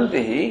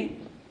 Santihi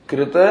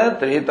Krita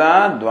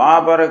Treta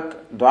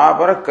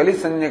Dwapara Kali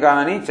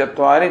Sanyakani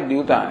Chatvari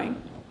Dyutani.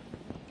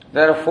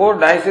 There are 4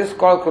 dices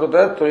called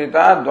Krita,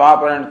 Treta,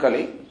 Dwapara and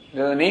Kali.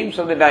 They are the names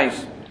of the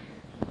dice.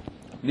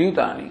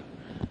 Dyutani.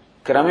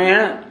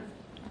 Kramena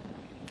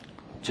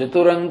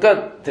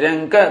Chaturanka,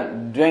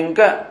 Trianka,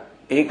 Dvenka,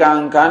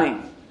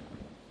 Ekankani.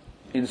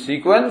 In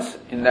sequence,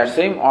 in that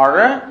same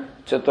order,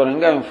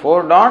 Chaturanga in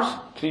 4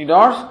 dots, 3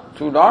 dots,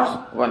 2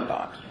 dots, 1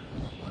 dot.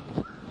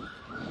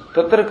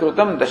 Tatra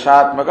Krutam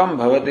Dashatmakam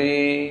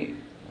Bhavati.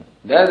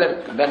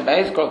 There that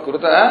dice called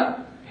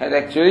Kruta has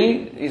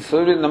actually is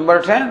filled with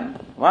number 10.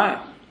 Why?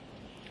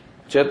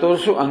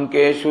 Chaturshu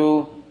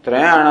Ankeshu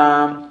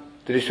Trayanam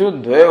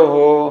Trishu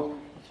Dvayoho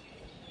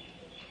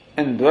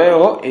and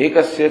Dvayoho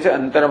Ekasya cha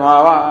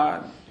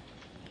Antarbhavat.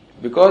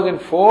 Because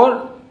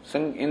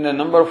in the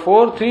number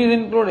 4, 3 is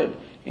included.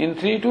 In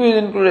 3, 2 is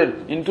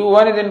included. In 2,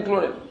 1 is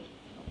included.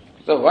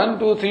 So 1,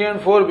 2, 3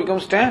 and 4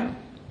 becomes 10.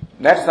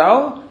 That's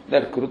how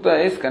that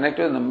Kruta is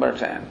connected with number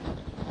 10.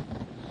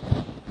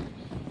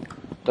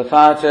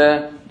 Tatha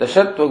cha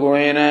dashatva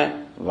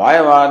gunena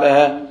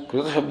vayavadaha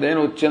Kruta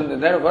shabdena uchyante.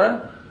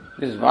 Therefore,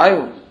 this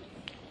Vayu,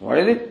 what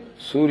is it?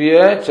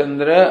 Surya,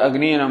 Chandra,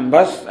 Agni and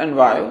Ambas and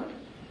Vayu.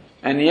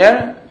 And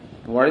here,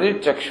 what is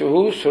it?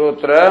 Chakshuhu,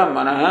 Shrotra,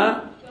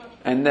 Manaha,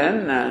 and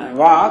then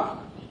Vak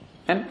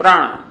and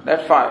Prana.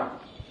 That's 5.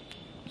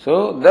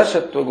 So,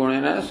 dashatva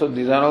gunena. So,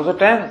 these are also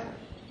 10.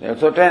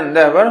 also 10.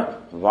 Therefore,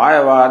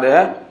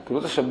 Vayavadaya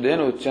Kruta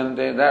Shabdena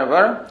Uchyante.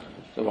 Therefore,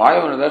 the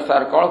Vayu and others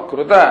are called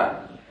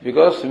Kruta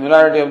because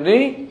similarity of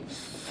the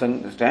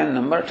 10,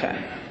 number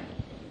 10.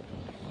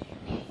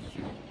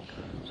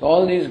 So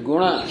all these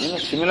guna,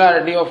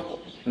 similarity of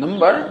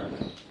number,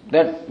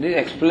 that this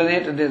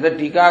explanation, this is the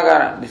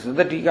Tikagara. This is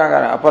the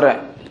Tikagara,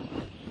 Apara.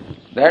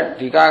 That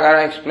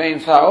Tikagara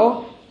explains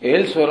how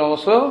elsewhere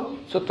also,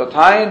 so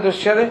Tathai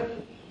Drishyate,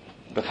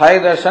 Tathai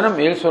Darshanam,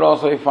 elsewhere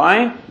also we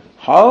find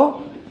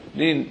how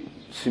the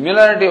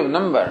similarity of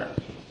number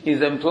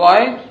is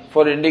employed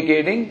for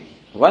indicating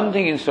one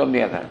thing instead of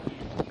the other.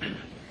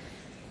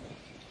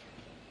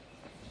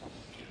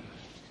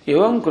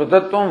 Evam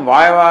Krutatvam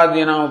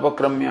Vayavadina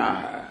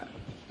Upakramya.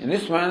 In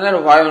this manner,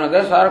 Vayu and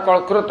others are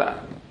called Kruta.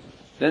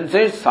 Then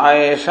says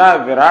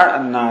Sayesha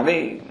Virat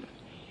Annadi.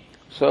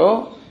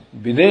 So,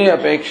 Videya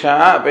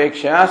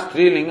Apeksha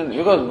Strilinga,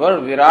 because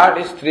word Virat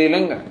is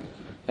Strilinga.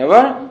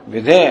 Ever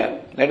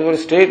Videya, that word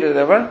state is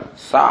ever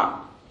Sa.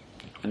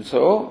 And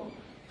so,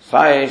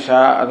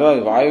 Sayesha,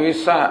 otherwise Vayu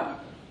is Sa.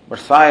 But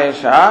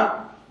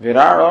Sayesha,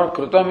 Virat or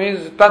Krutam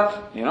is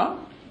Tat,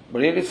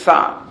 but it is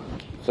Sa.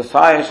 So,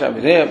 Sayesha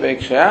Videya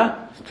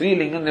Apeksha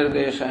Strilinga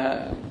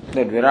Nirdesha.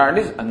 That Virat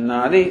is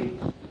Annadi.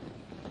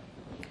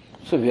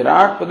 So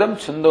Virat Padam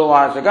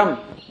Chandovachakam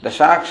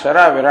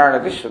Dashakshara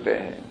Viratati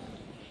Shrute.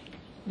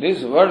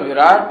 This word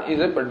Virat is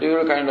a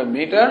particular kind of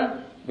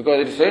meter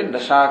because it said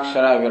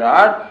Dashakshara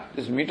Virat.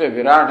 This meter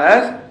Virat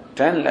has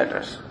 10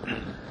 letters.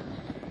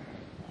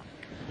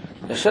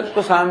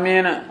 Dashatpa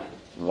Samyena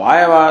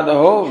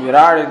Vayavadaho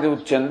Virat iti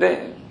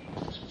Uchyante.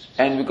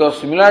 And because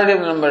similarity of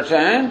the number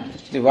 10,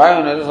 the Vayu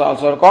and others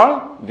also are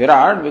called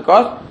Virat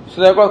because,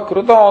 so they are called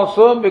Kruta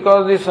also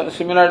because this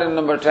similarity of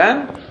number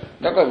 10.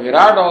 They are called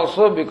Virat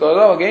also because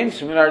of again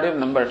similarity of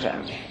number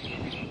 10.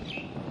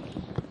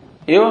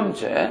 Evam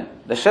cha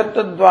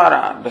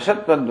Dashatpadvara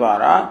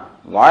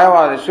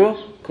Vayavadishu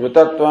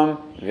Krutatvam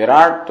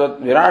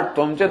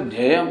Viratvam cha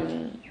Dhyayam.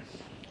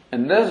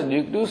 And thus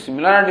due to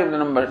similarity of the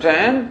number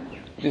 10,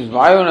 these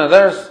Vayu and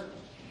others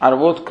are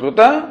both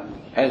Kruta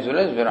as well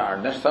as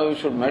Virat. That's how we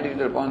should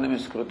meditate upon them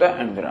as Kruta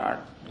and Virat.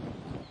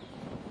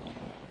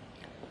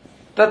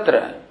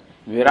 Tatra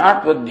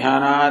Virat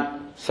Vadhyanat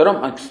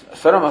Saram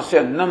Asya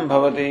Annam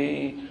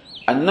Bhavati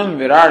Annam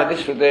Virat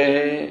iti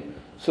Shrute.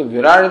 So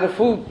Virat is the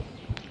food.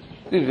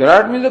 This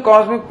Virat means the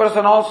cosmic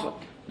person also.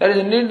 That is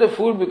indeed the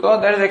food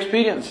because that is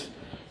experience.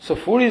 So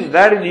food is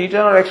that is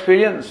eaten or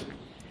experience.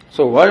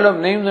 So world of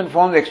names and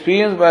forms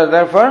experienced by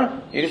therefore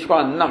it is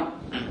called Annam.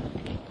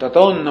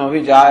 Tatonno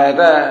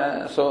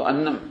vijayata. So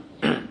Annam.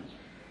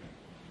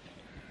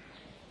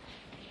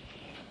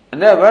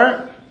 And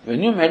therefore,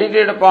 when you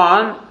meditate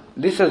upon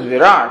this as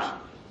Virat,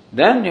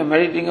 then you are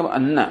meditating of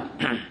Anna.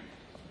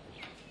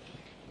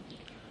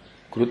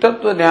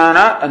 Krutatva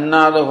dhyana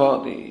annada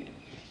bhavati.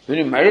 When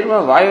you meditate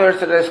upon Vayu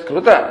as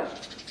Kruta,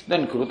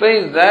 then Kruta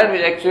is that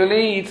which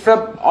actually eats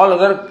up all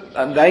other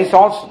dice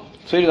also.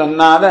 So it is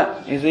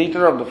Annada, is the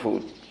eater of the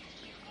food.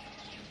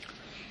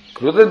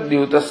 Kruta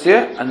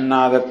dyutasya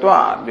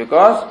annadatva.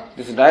 Because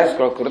this dice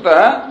called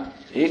Kruta,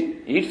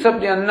 it eats up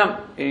the Annam,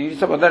 it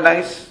eats up other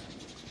dice.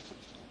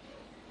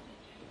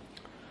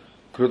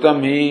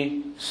 Krutam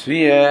hi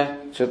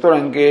sviya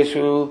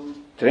chaturangeshu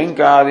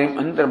trinkadim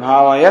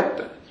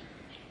antarbhavayat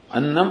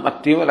annam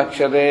attiva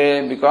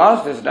lakshate.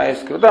 Because this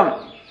dice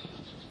Krutam,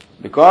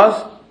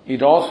 because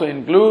it also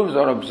includes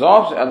or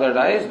absorbs other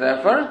dice,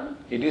 therefore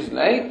it is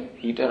like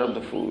eater of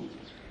the food.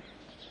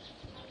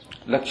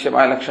 Lakshya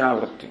by Lakshana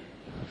Vritti.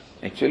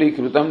 Actually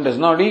Krutam does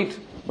not eat,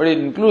 but it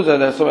includes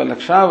others. So by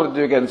Lakshana Vritti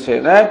you can say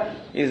that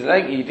is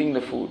like eating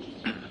the food.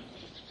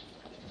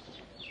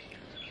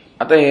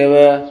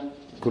 Atayeva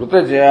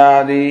Kruta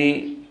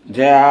Jayadi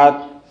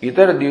Jayat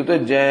Itar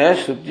Dyuta Jaya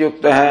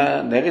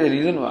Shrutyukta. That is the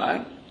reason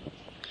why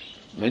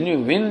when you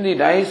win the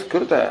dice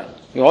Kruta,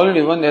 you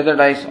already won the other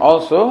dice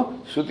also.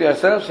 Shruti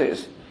herself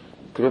says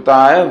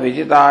Krutaya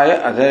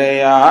Vijitaya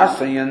Adhareya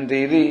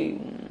Sanyantidi.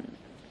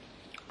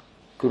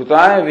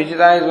 Krutaya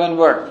Vijitaya is one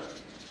word.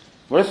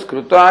 What is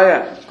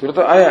Krutaya?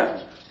 Krutaya.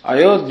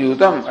 Ayo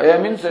Dyutam. Aya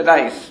means a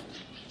dice.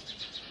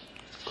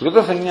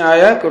 Kruta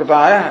Sanyaya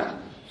Krutaya.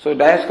 So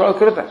dice called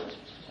Kruta.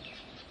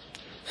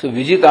 So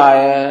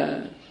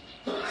Vijitaya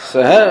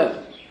Saha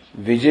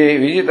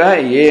Vijita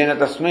Yena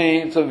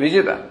Tasmai. So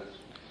Vijita.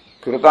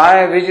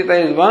 Krutaya Vijita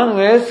is one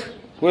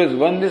who has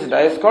won this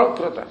dice called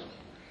Kruta.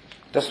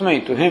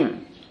 Tasmai, to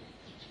him.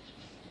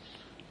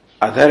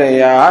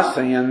 Adhareya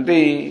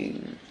Sanyanti.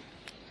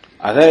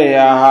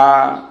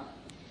 Adhareyaha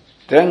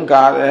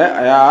Trankadaya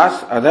Ayas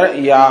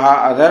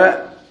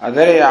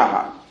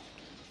Adhareyaha.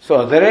 So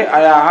Adhare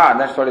Ayaha,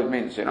 that's what it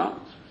means,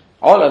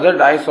 All other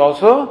dice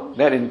also,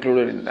 they are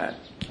included in that.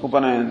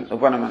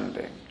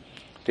 Upanamante.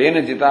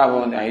 Tena Jita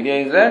Bhavan. The idea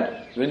is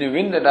that when you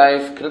win the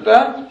dice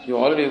Krita, you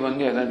already won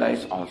the other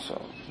dice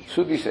also.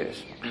 Shruti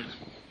says.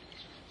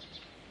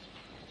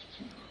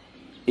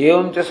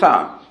 Evam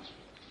Chasa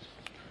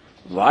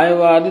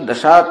Vayavadi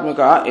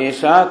Dashatmaka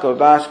Esha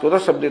Krutaskruta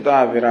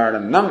Sabdita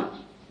Viradannam.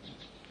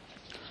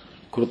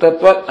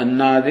 कृतत्वात्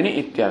अन्नादिनि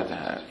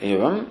इत्यर्थः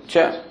एवं च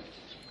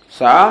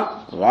सा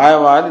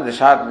वायवादि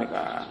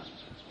दशात्मिका.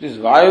 This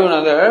vayu and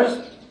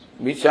others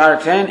which are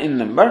 10 in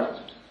number,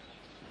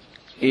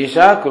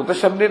 Esha Kruta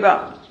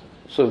Shabdita.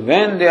 So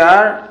when they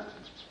are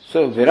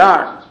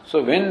Virat,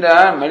 so when they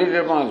are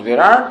meditated upon as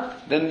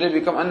Virat, then they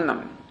become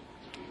Annam.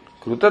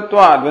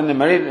 Krutatvad, when they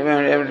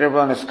meditate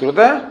upon as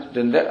Kruta,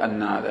 then they are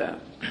Annada.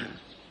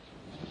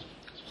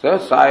 So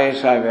Sa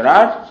Esha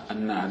Virat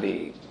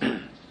Annadi.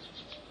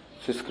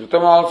 So it's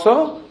Krutam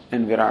also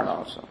and Virat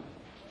also.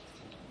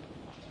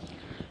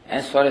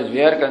 As far as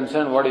we are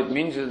concerned, what it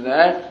means is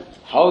that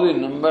how the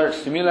number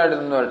similar to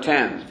the number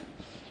 10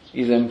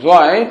 is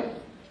employed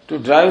to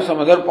drive some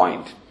other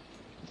point.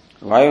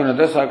 Vayu and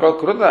others are called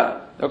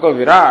Kruta, they are called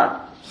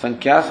Virat,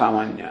 Sankhya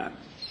Samanya.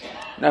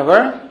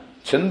 Never,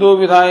 Chando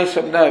Vidhaya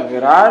Shabda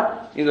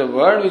Virat is a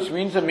word which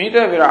means a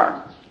meter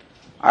Virat.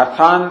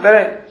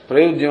 Arthantare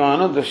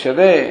Prayudyamano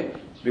Dushyade.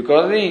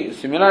 Because the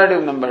similarity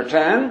of number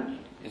 10,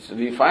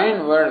 we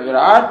find word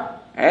Virat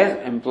as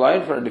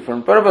employed for a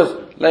different purpose,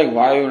 like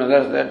Vayu and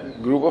others,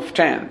 that group of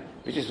 10,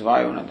 which is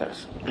Vayu and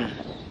others.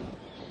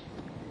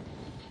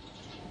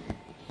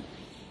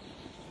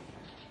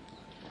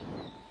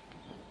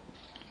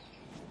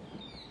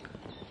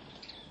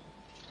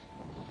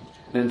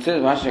 Then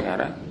says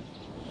Bhashyakara,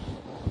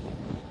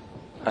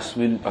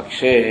 Asmin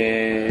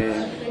Pakshe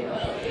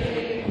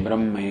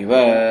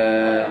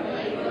Brahmaiva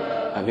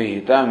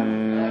Abhitam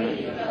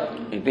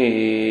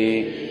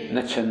Iti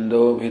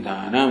Nachando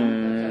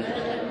Vidhanam.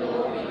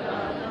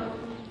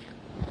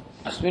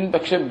 Asmin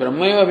Pakshe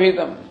Brahmaiva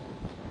Abhitam.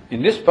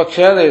 In this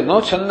Paksha there is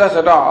no Chandas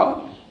at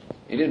all.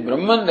 It is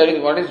Brahman that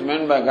is what is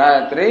meant by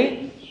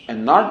Gayatri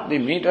and not the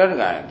meter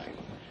Gayatri.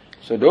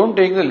 So don't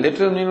take the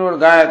literal meaning of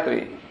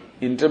Gayatri.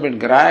 Interpret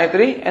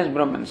Gayatri as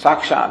Brahman.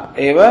 Sakshat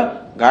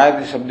eva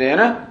Gayatri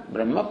Shabdena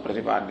Brahma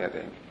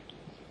Pratipadyate.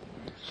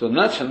 So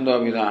na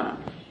Chando Vidhana.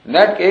 In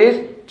that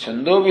case,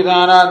 Chando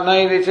Vidhana na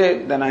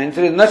idiche, then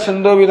answer is na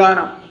Chando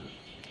Vidhana.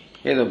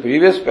 Here the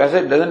previous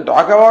passage doesn't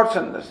talk about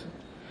Chandas.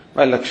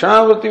 By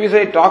Lakshana Vritti we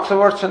say it talks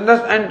about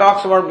Chandas and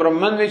talks about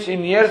Brahman which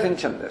inheres in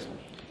Chandas.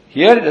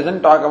 Here it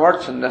doesn't talk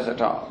about Chandas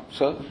at all.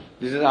 So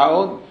this is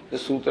how the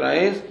sutra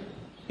is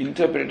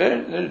interpreted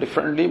a little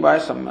differently by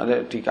some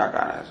other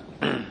Tikakaras.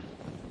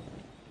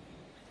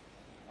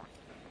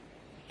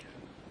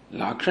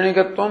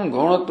 Lakshanikatvam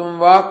Gaunatvam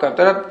va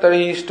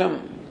Katarattari.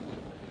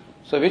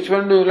 So which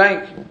one do you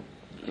like?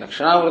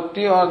 Lakshana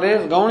Vritti or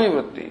this Gauni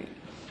Vritti?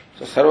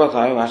 So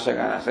Sarvatha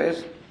Bhashyakara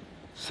says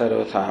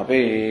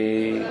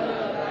Sarvathapi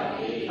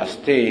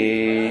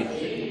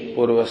Asti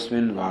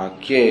Purvasmin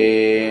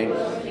Vakye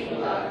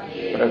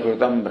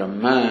Prakrutam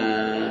Brahma.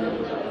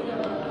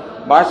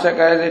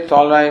 Bhashyakara says it's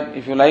alright.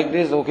 If you like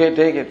this, okay,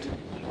 take it.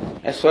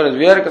 As far as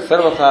we are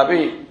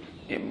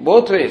Sarvathapi,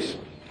 both ways.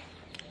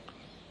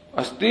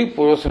 Asti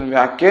Purvasmin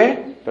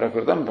Vakye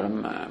Prakrutam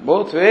Brahma.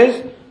 Both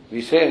ways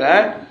we say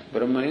that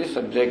Brahman is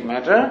subject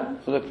matter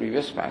for the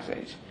previous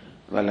passage.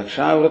 By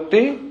Lakshana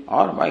Vritti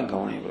or by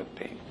Gauni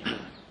Vritti.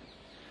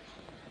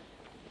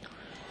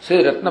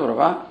 Say Ratna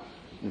Prabha,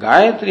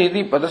 Gayatri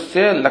iti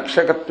padasya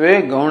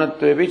lakshakatve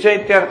gaunatve vicha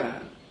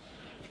ityartha.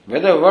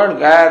 Whether word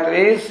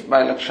Gayatri is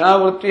by Lakshana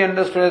Vritti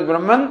understood as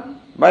Brahman,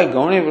 by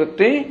Gauni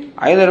Vritti,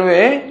 either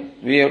way,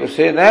 we have to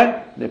say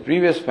that the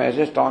previous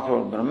passage talks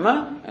about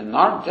Brahma and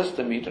not just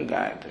the meter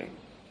Gayatri.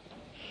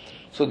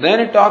 So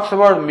then it talks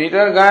about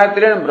meter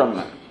Gayatri and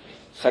Brahman.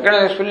 Second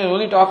explanation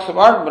only talks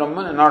about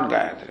Brahman and not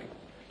Gayatri.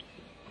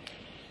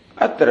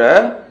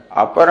 Atra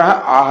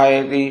apara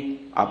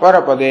ahayati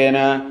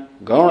aparapadena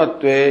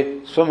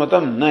gaunatve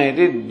swamatam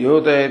naiti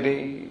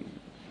dyotayati.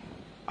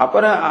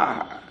 Apara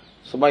aha.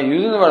 So by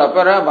using the word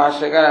apara,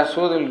 Bhashyakara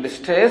shows a little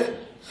distress,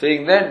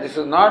 saying that this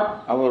is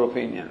not our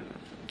opinion.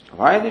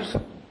 Why is it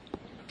so?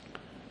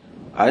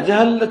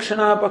 Ajahal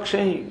lakshana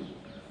pakshahi.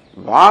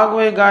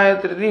 Vagvai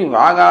Gayatriti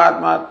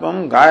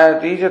Vagatmatvam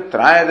Gayati cha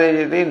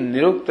Trayadayati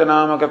Nirukta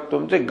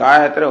Namakatvam cha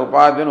Gayatra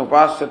Upadyan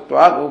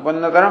Upasyatvat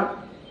Upannataram.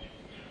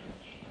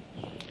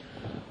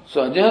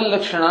 So Ajahal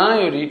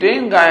Lakshana, you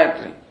retain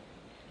Gayatri.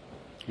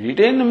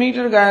 Retain the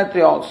meter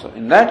Gayatri also.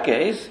 In that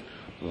case,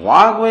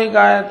 Vagvai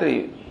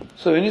Gayatri.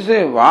 So when you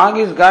say Vag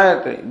is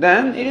Gayatri,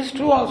 then it is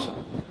true also.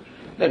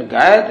 That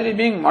Gayatri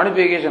being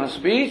modification of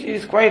speech, it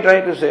is quite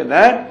right to say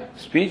that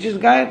speech is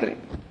Gayatri.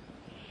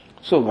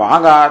 So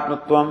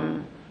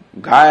Vagatmatvam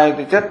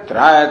Gayati cha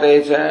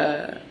Trayate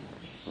cha.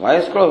 Why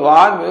is it called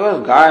Vag?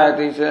 Because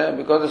Gayati cha,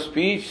 because the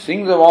speech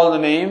sings of all the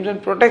names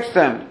and protects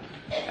them.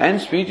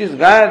 And speech is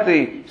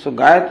Gayatri. So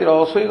Gayatri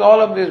also is all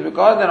of this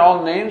because they are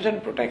all names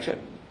and protection.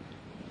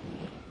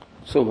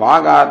 So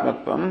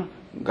Vagatmatvam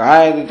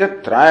Gayati cha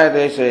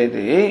Trayate cha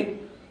iti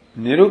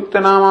Nirukta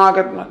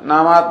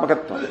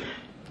Namatmakatvam.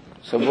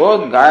 So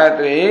both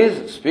Gayatri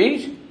is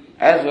speech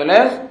as well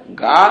as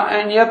Ga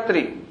and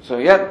Yatri. So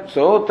Yat,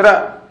 so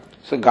Tra.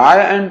 So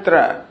Gaya and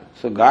Tra.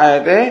 So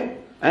Gayate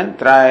and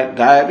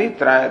Gayati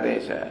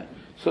Trayadesha.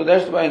 So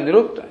that's why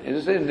Nirukta. As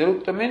you say,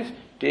 Nirukta means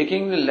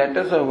taking the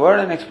letters of word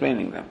and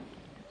explaining them.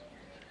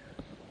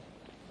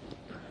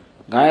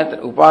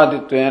 Gayatri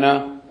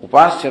Upaditvena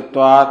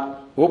Upasyatvat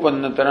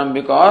Upannataram,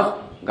 because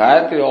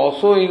Gayatri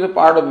also is a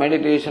part of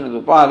meditation as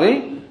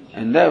Upadhi,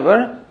 and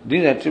therefore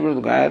these attributes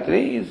of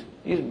Gayatri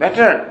is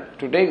better.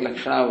 To take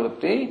Lakshana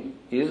Vritti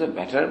is a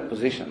better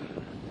position.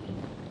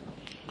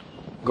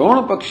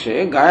 Gauna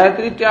Pakshe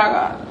Gayatri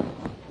Tyaga.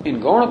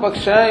 In Gauna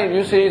Paksha, if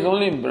you say is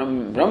only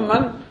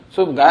Brahman,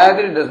 so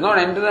Gayatri does not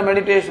enter the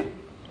meditation.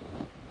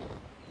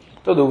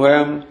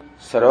 Tadubhayam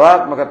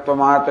Sarvatmakatva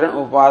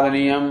Matran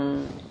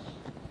Upadaniyam.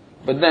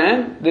 But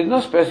then there is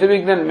no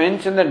specific then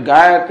mention that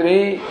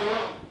Gayatri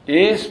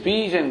is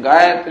speech and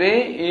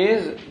Gayatri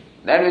is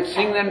that which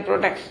sings and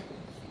protects.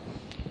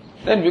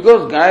 Then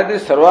because Gayatri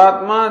is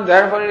Sarvatma,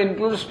 therefore it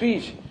includes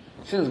speech.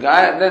 Since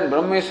then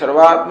Brahma is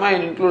Sarvatma,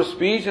 it includes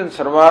speech, and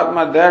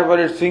Sarvatma, therefore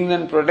it sings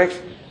and protects.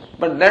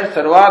 But that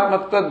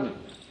Sarvatmatva,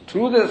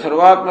 through the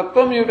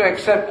Sarvatmatvam you have to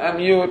accept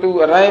and you have to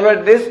arrive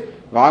at this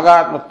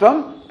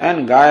Vagatmatvam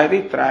and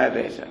Gayatri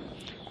Trayadesha.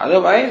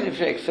 Otherwise, if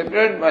you accept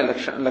it by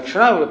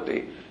Lakshana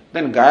Vritti,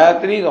 then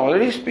Gayatri is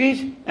already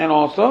speech and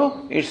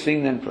also it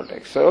sings and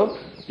protects. So,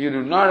 you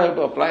do not have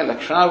to apply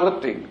Lakshana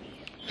Vritti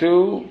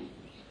to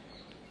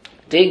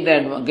gain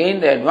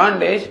the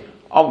advantage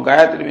of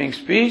Gayatri being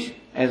speech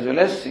as well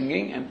as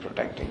singing and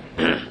protecting.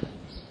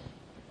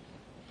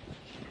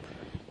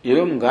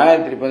 एवं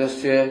गायत्री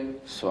पदस्य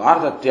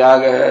स्वार्थ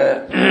त्याग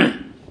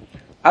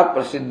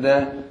अप्रसिद्ध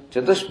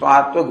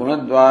चतुष्पात्व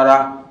गुण द्वारा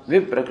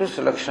विप्रकृष्ट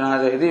लक्षणा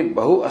यदि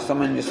बहु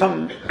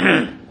असमंजसम.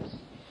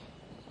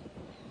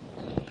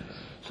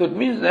 So it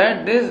means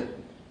that this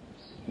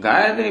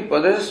Gayatri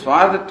pada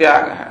swartha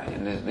tyaga.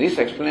 In this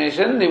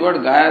explanation, the word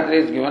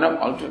Gayatri is given up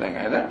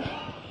altogether.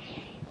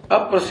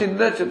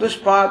 Aprasiddha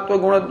chatushpatva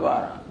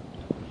gunadvara.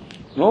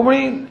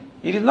 Nobody,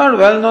 it is not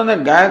well known that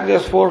Gayatri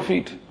has 4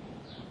 feet.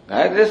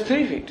 Gayatri has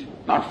 3 feet,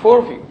 not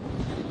 4 feet.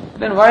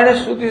 Then why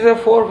does Shruti say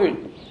 4 feet?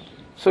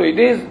 So it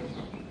is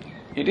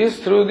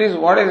through this,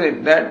 what is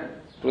it? That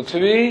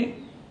Prithvi,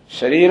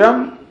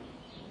 Shariram,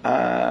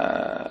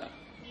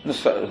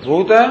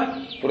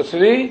 Bhuta,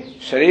 Prithvi,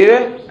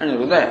 Sharira and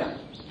Hridaya.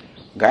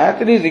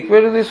 Gayatri is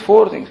equal to these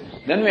 4 things.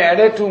 Then we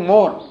added 2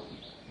 more.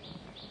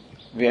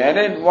 We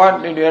added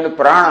what? We added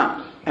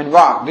Prana and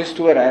Vak. These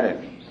 2 were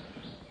added.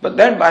 But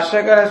that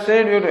Bhashyakara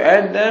said we have to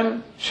add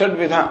them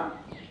Shadvidha.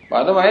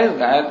 Otherwise,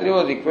 Gayatri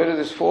was equal to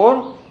this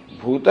 4,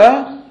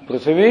 Bhuta,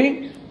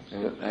 Prithvi,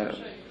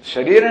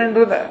 Sharira and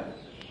Hridaya.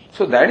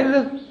 So that is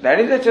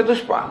the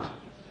Chatushpath.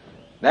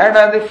 That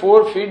are the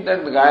 4 feet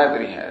that the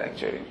Gayatri has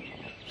actually.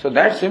 So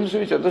that seems to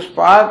be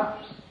Chatushpath,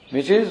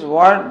 which is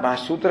what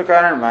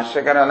Sutrakara and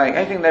Bhashyakara like.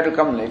 I think that will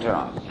come later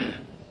on.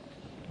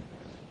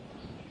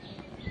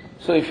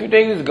 So if you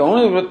take this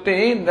Gauni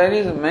Vritti, there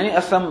is many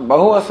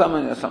Bahu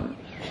Asam.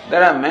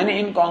 There are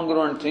many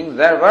incongruent things.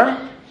 Therefore,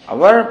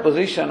 our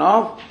position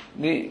of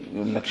the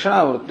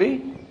Lakshana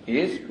Vritti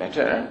is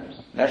better.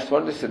 That's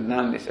what the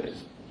Siddhanti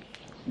says.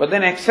 But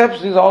then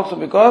accepts this also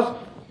because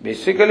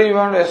basically we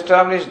want to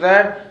establish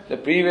that the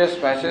previous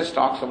passage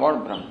talks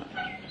about Brahman.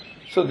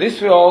 So this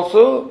way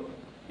also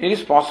it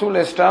is possible to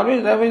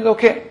establish, that is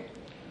okay.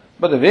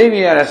 But the way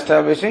we are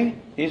establishing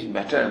is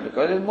better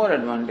because it is more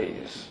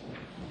advantageous.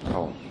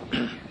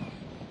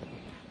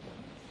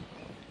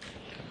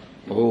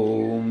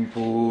 Om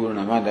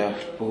Purnamadah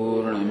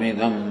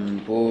Purnamidam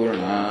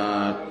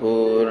Purnat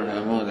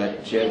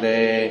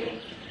Purnamudachyate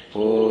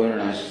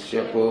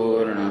Purnasya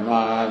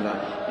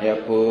Purnamadaya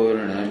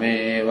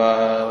Purnameva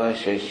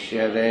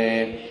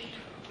Vashishyate.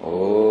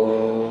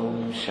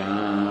 Om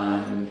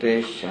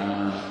Shanti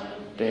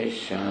Shanti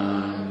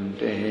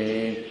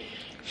Shanti.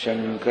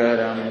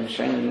 Shankaram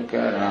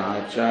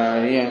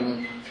Shankaracharyam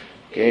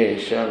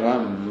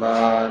Keshavam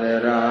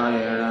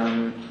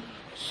Badarayanam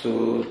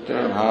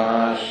Sutra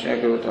Bhashya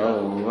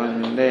Krutau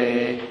Vande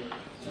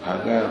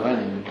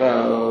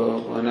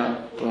Bhagavantau Punah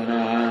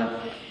Punah.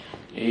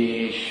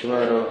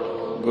 Ishvaro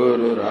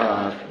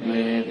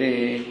Gururatmeti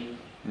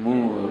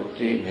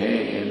Murti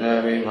Bheda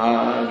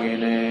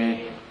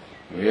Vibhagine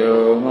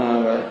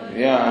Vyomavad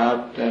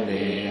Vyapta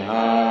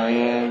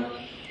Dehaya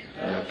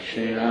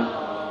Dakshina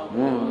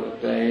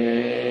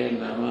Murtaye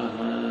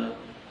Namaha.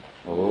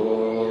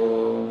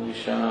 Om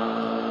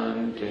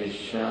Shanti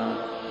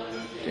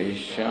Shanti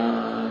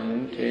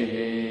Shanti.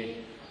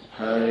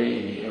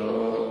 Hari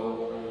Om.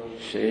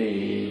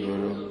 Shri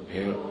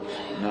Gurubhyo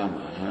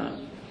Namaha.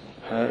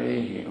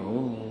 Hari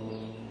Om.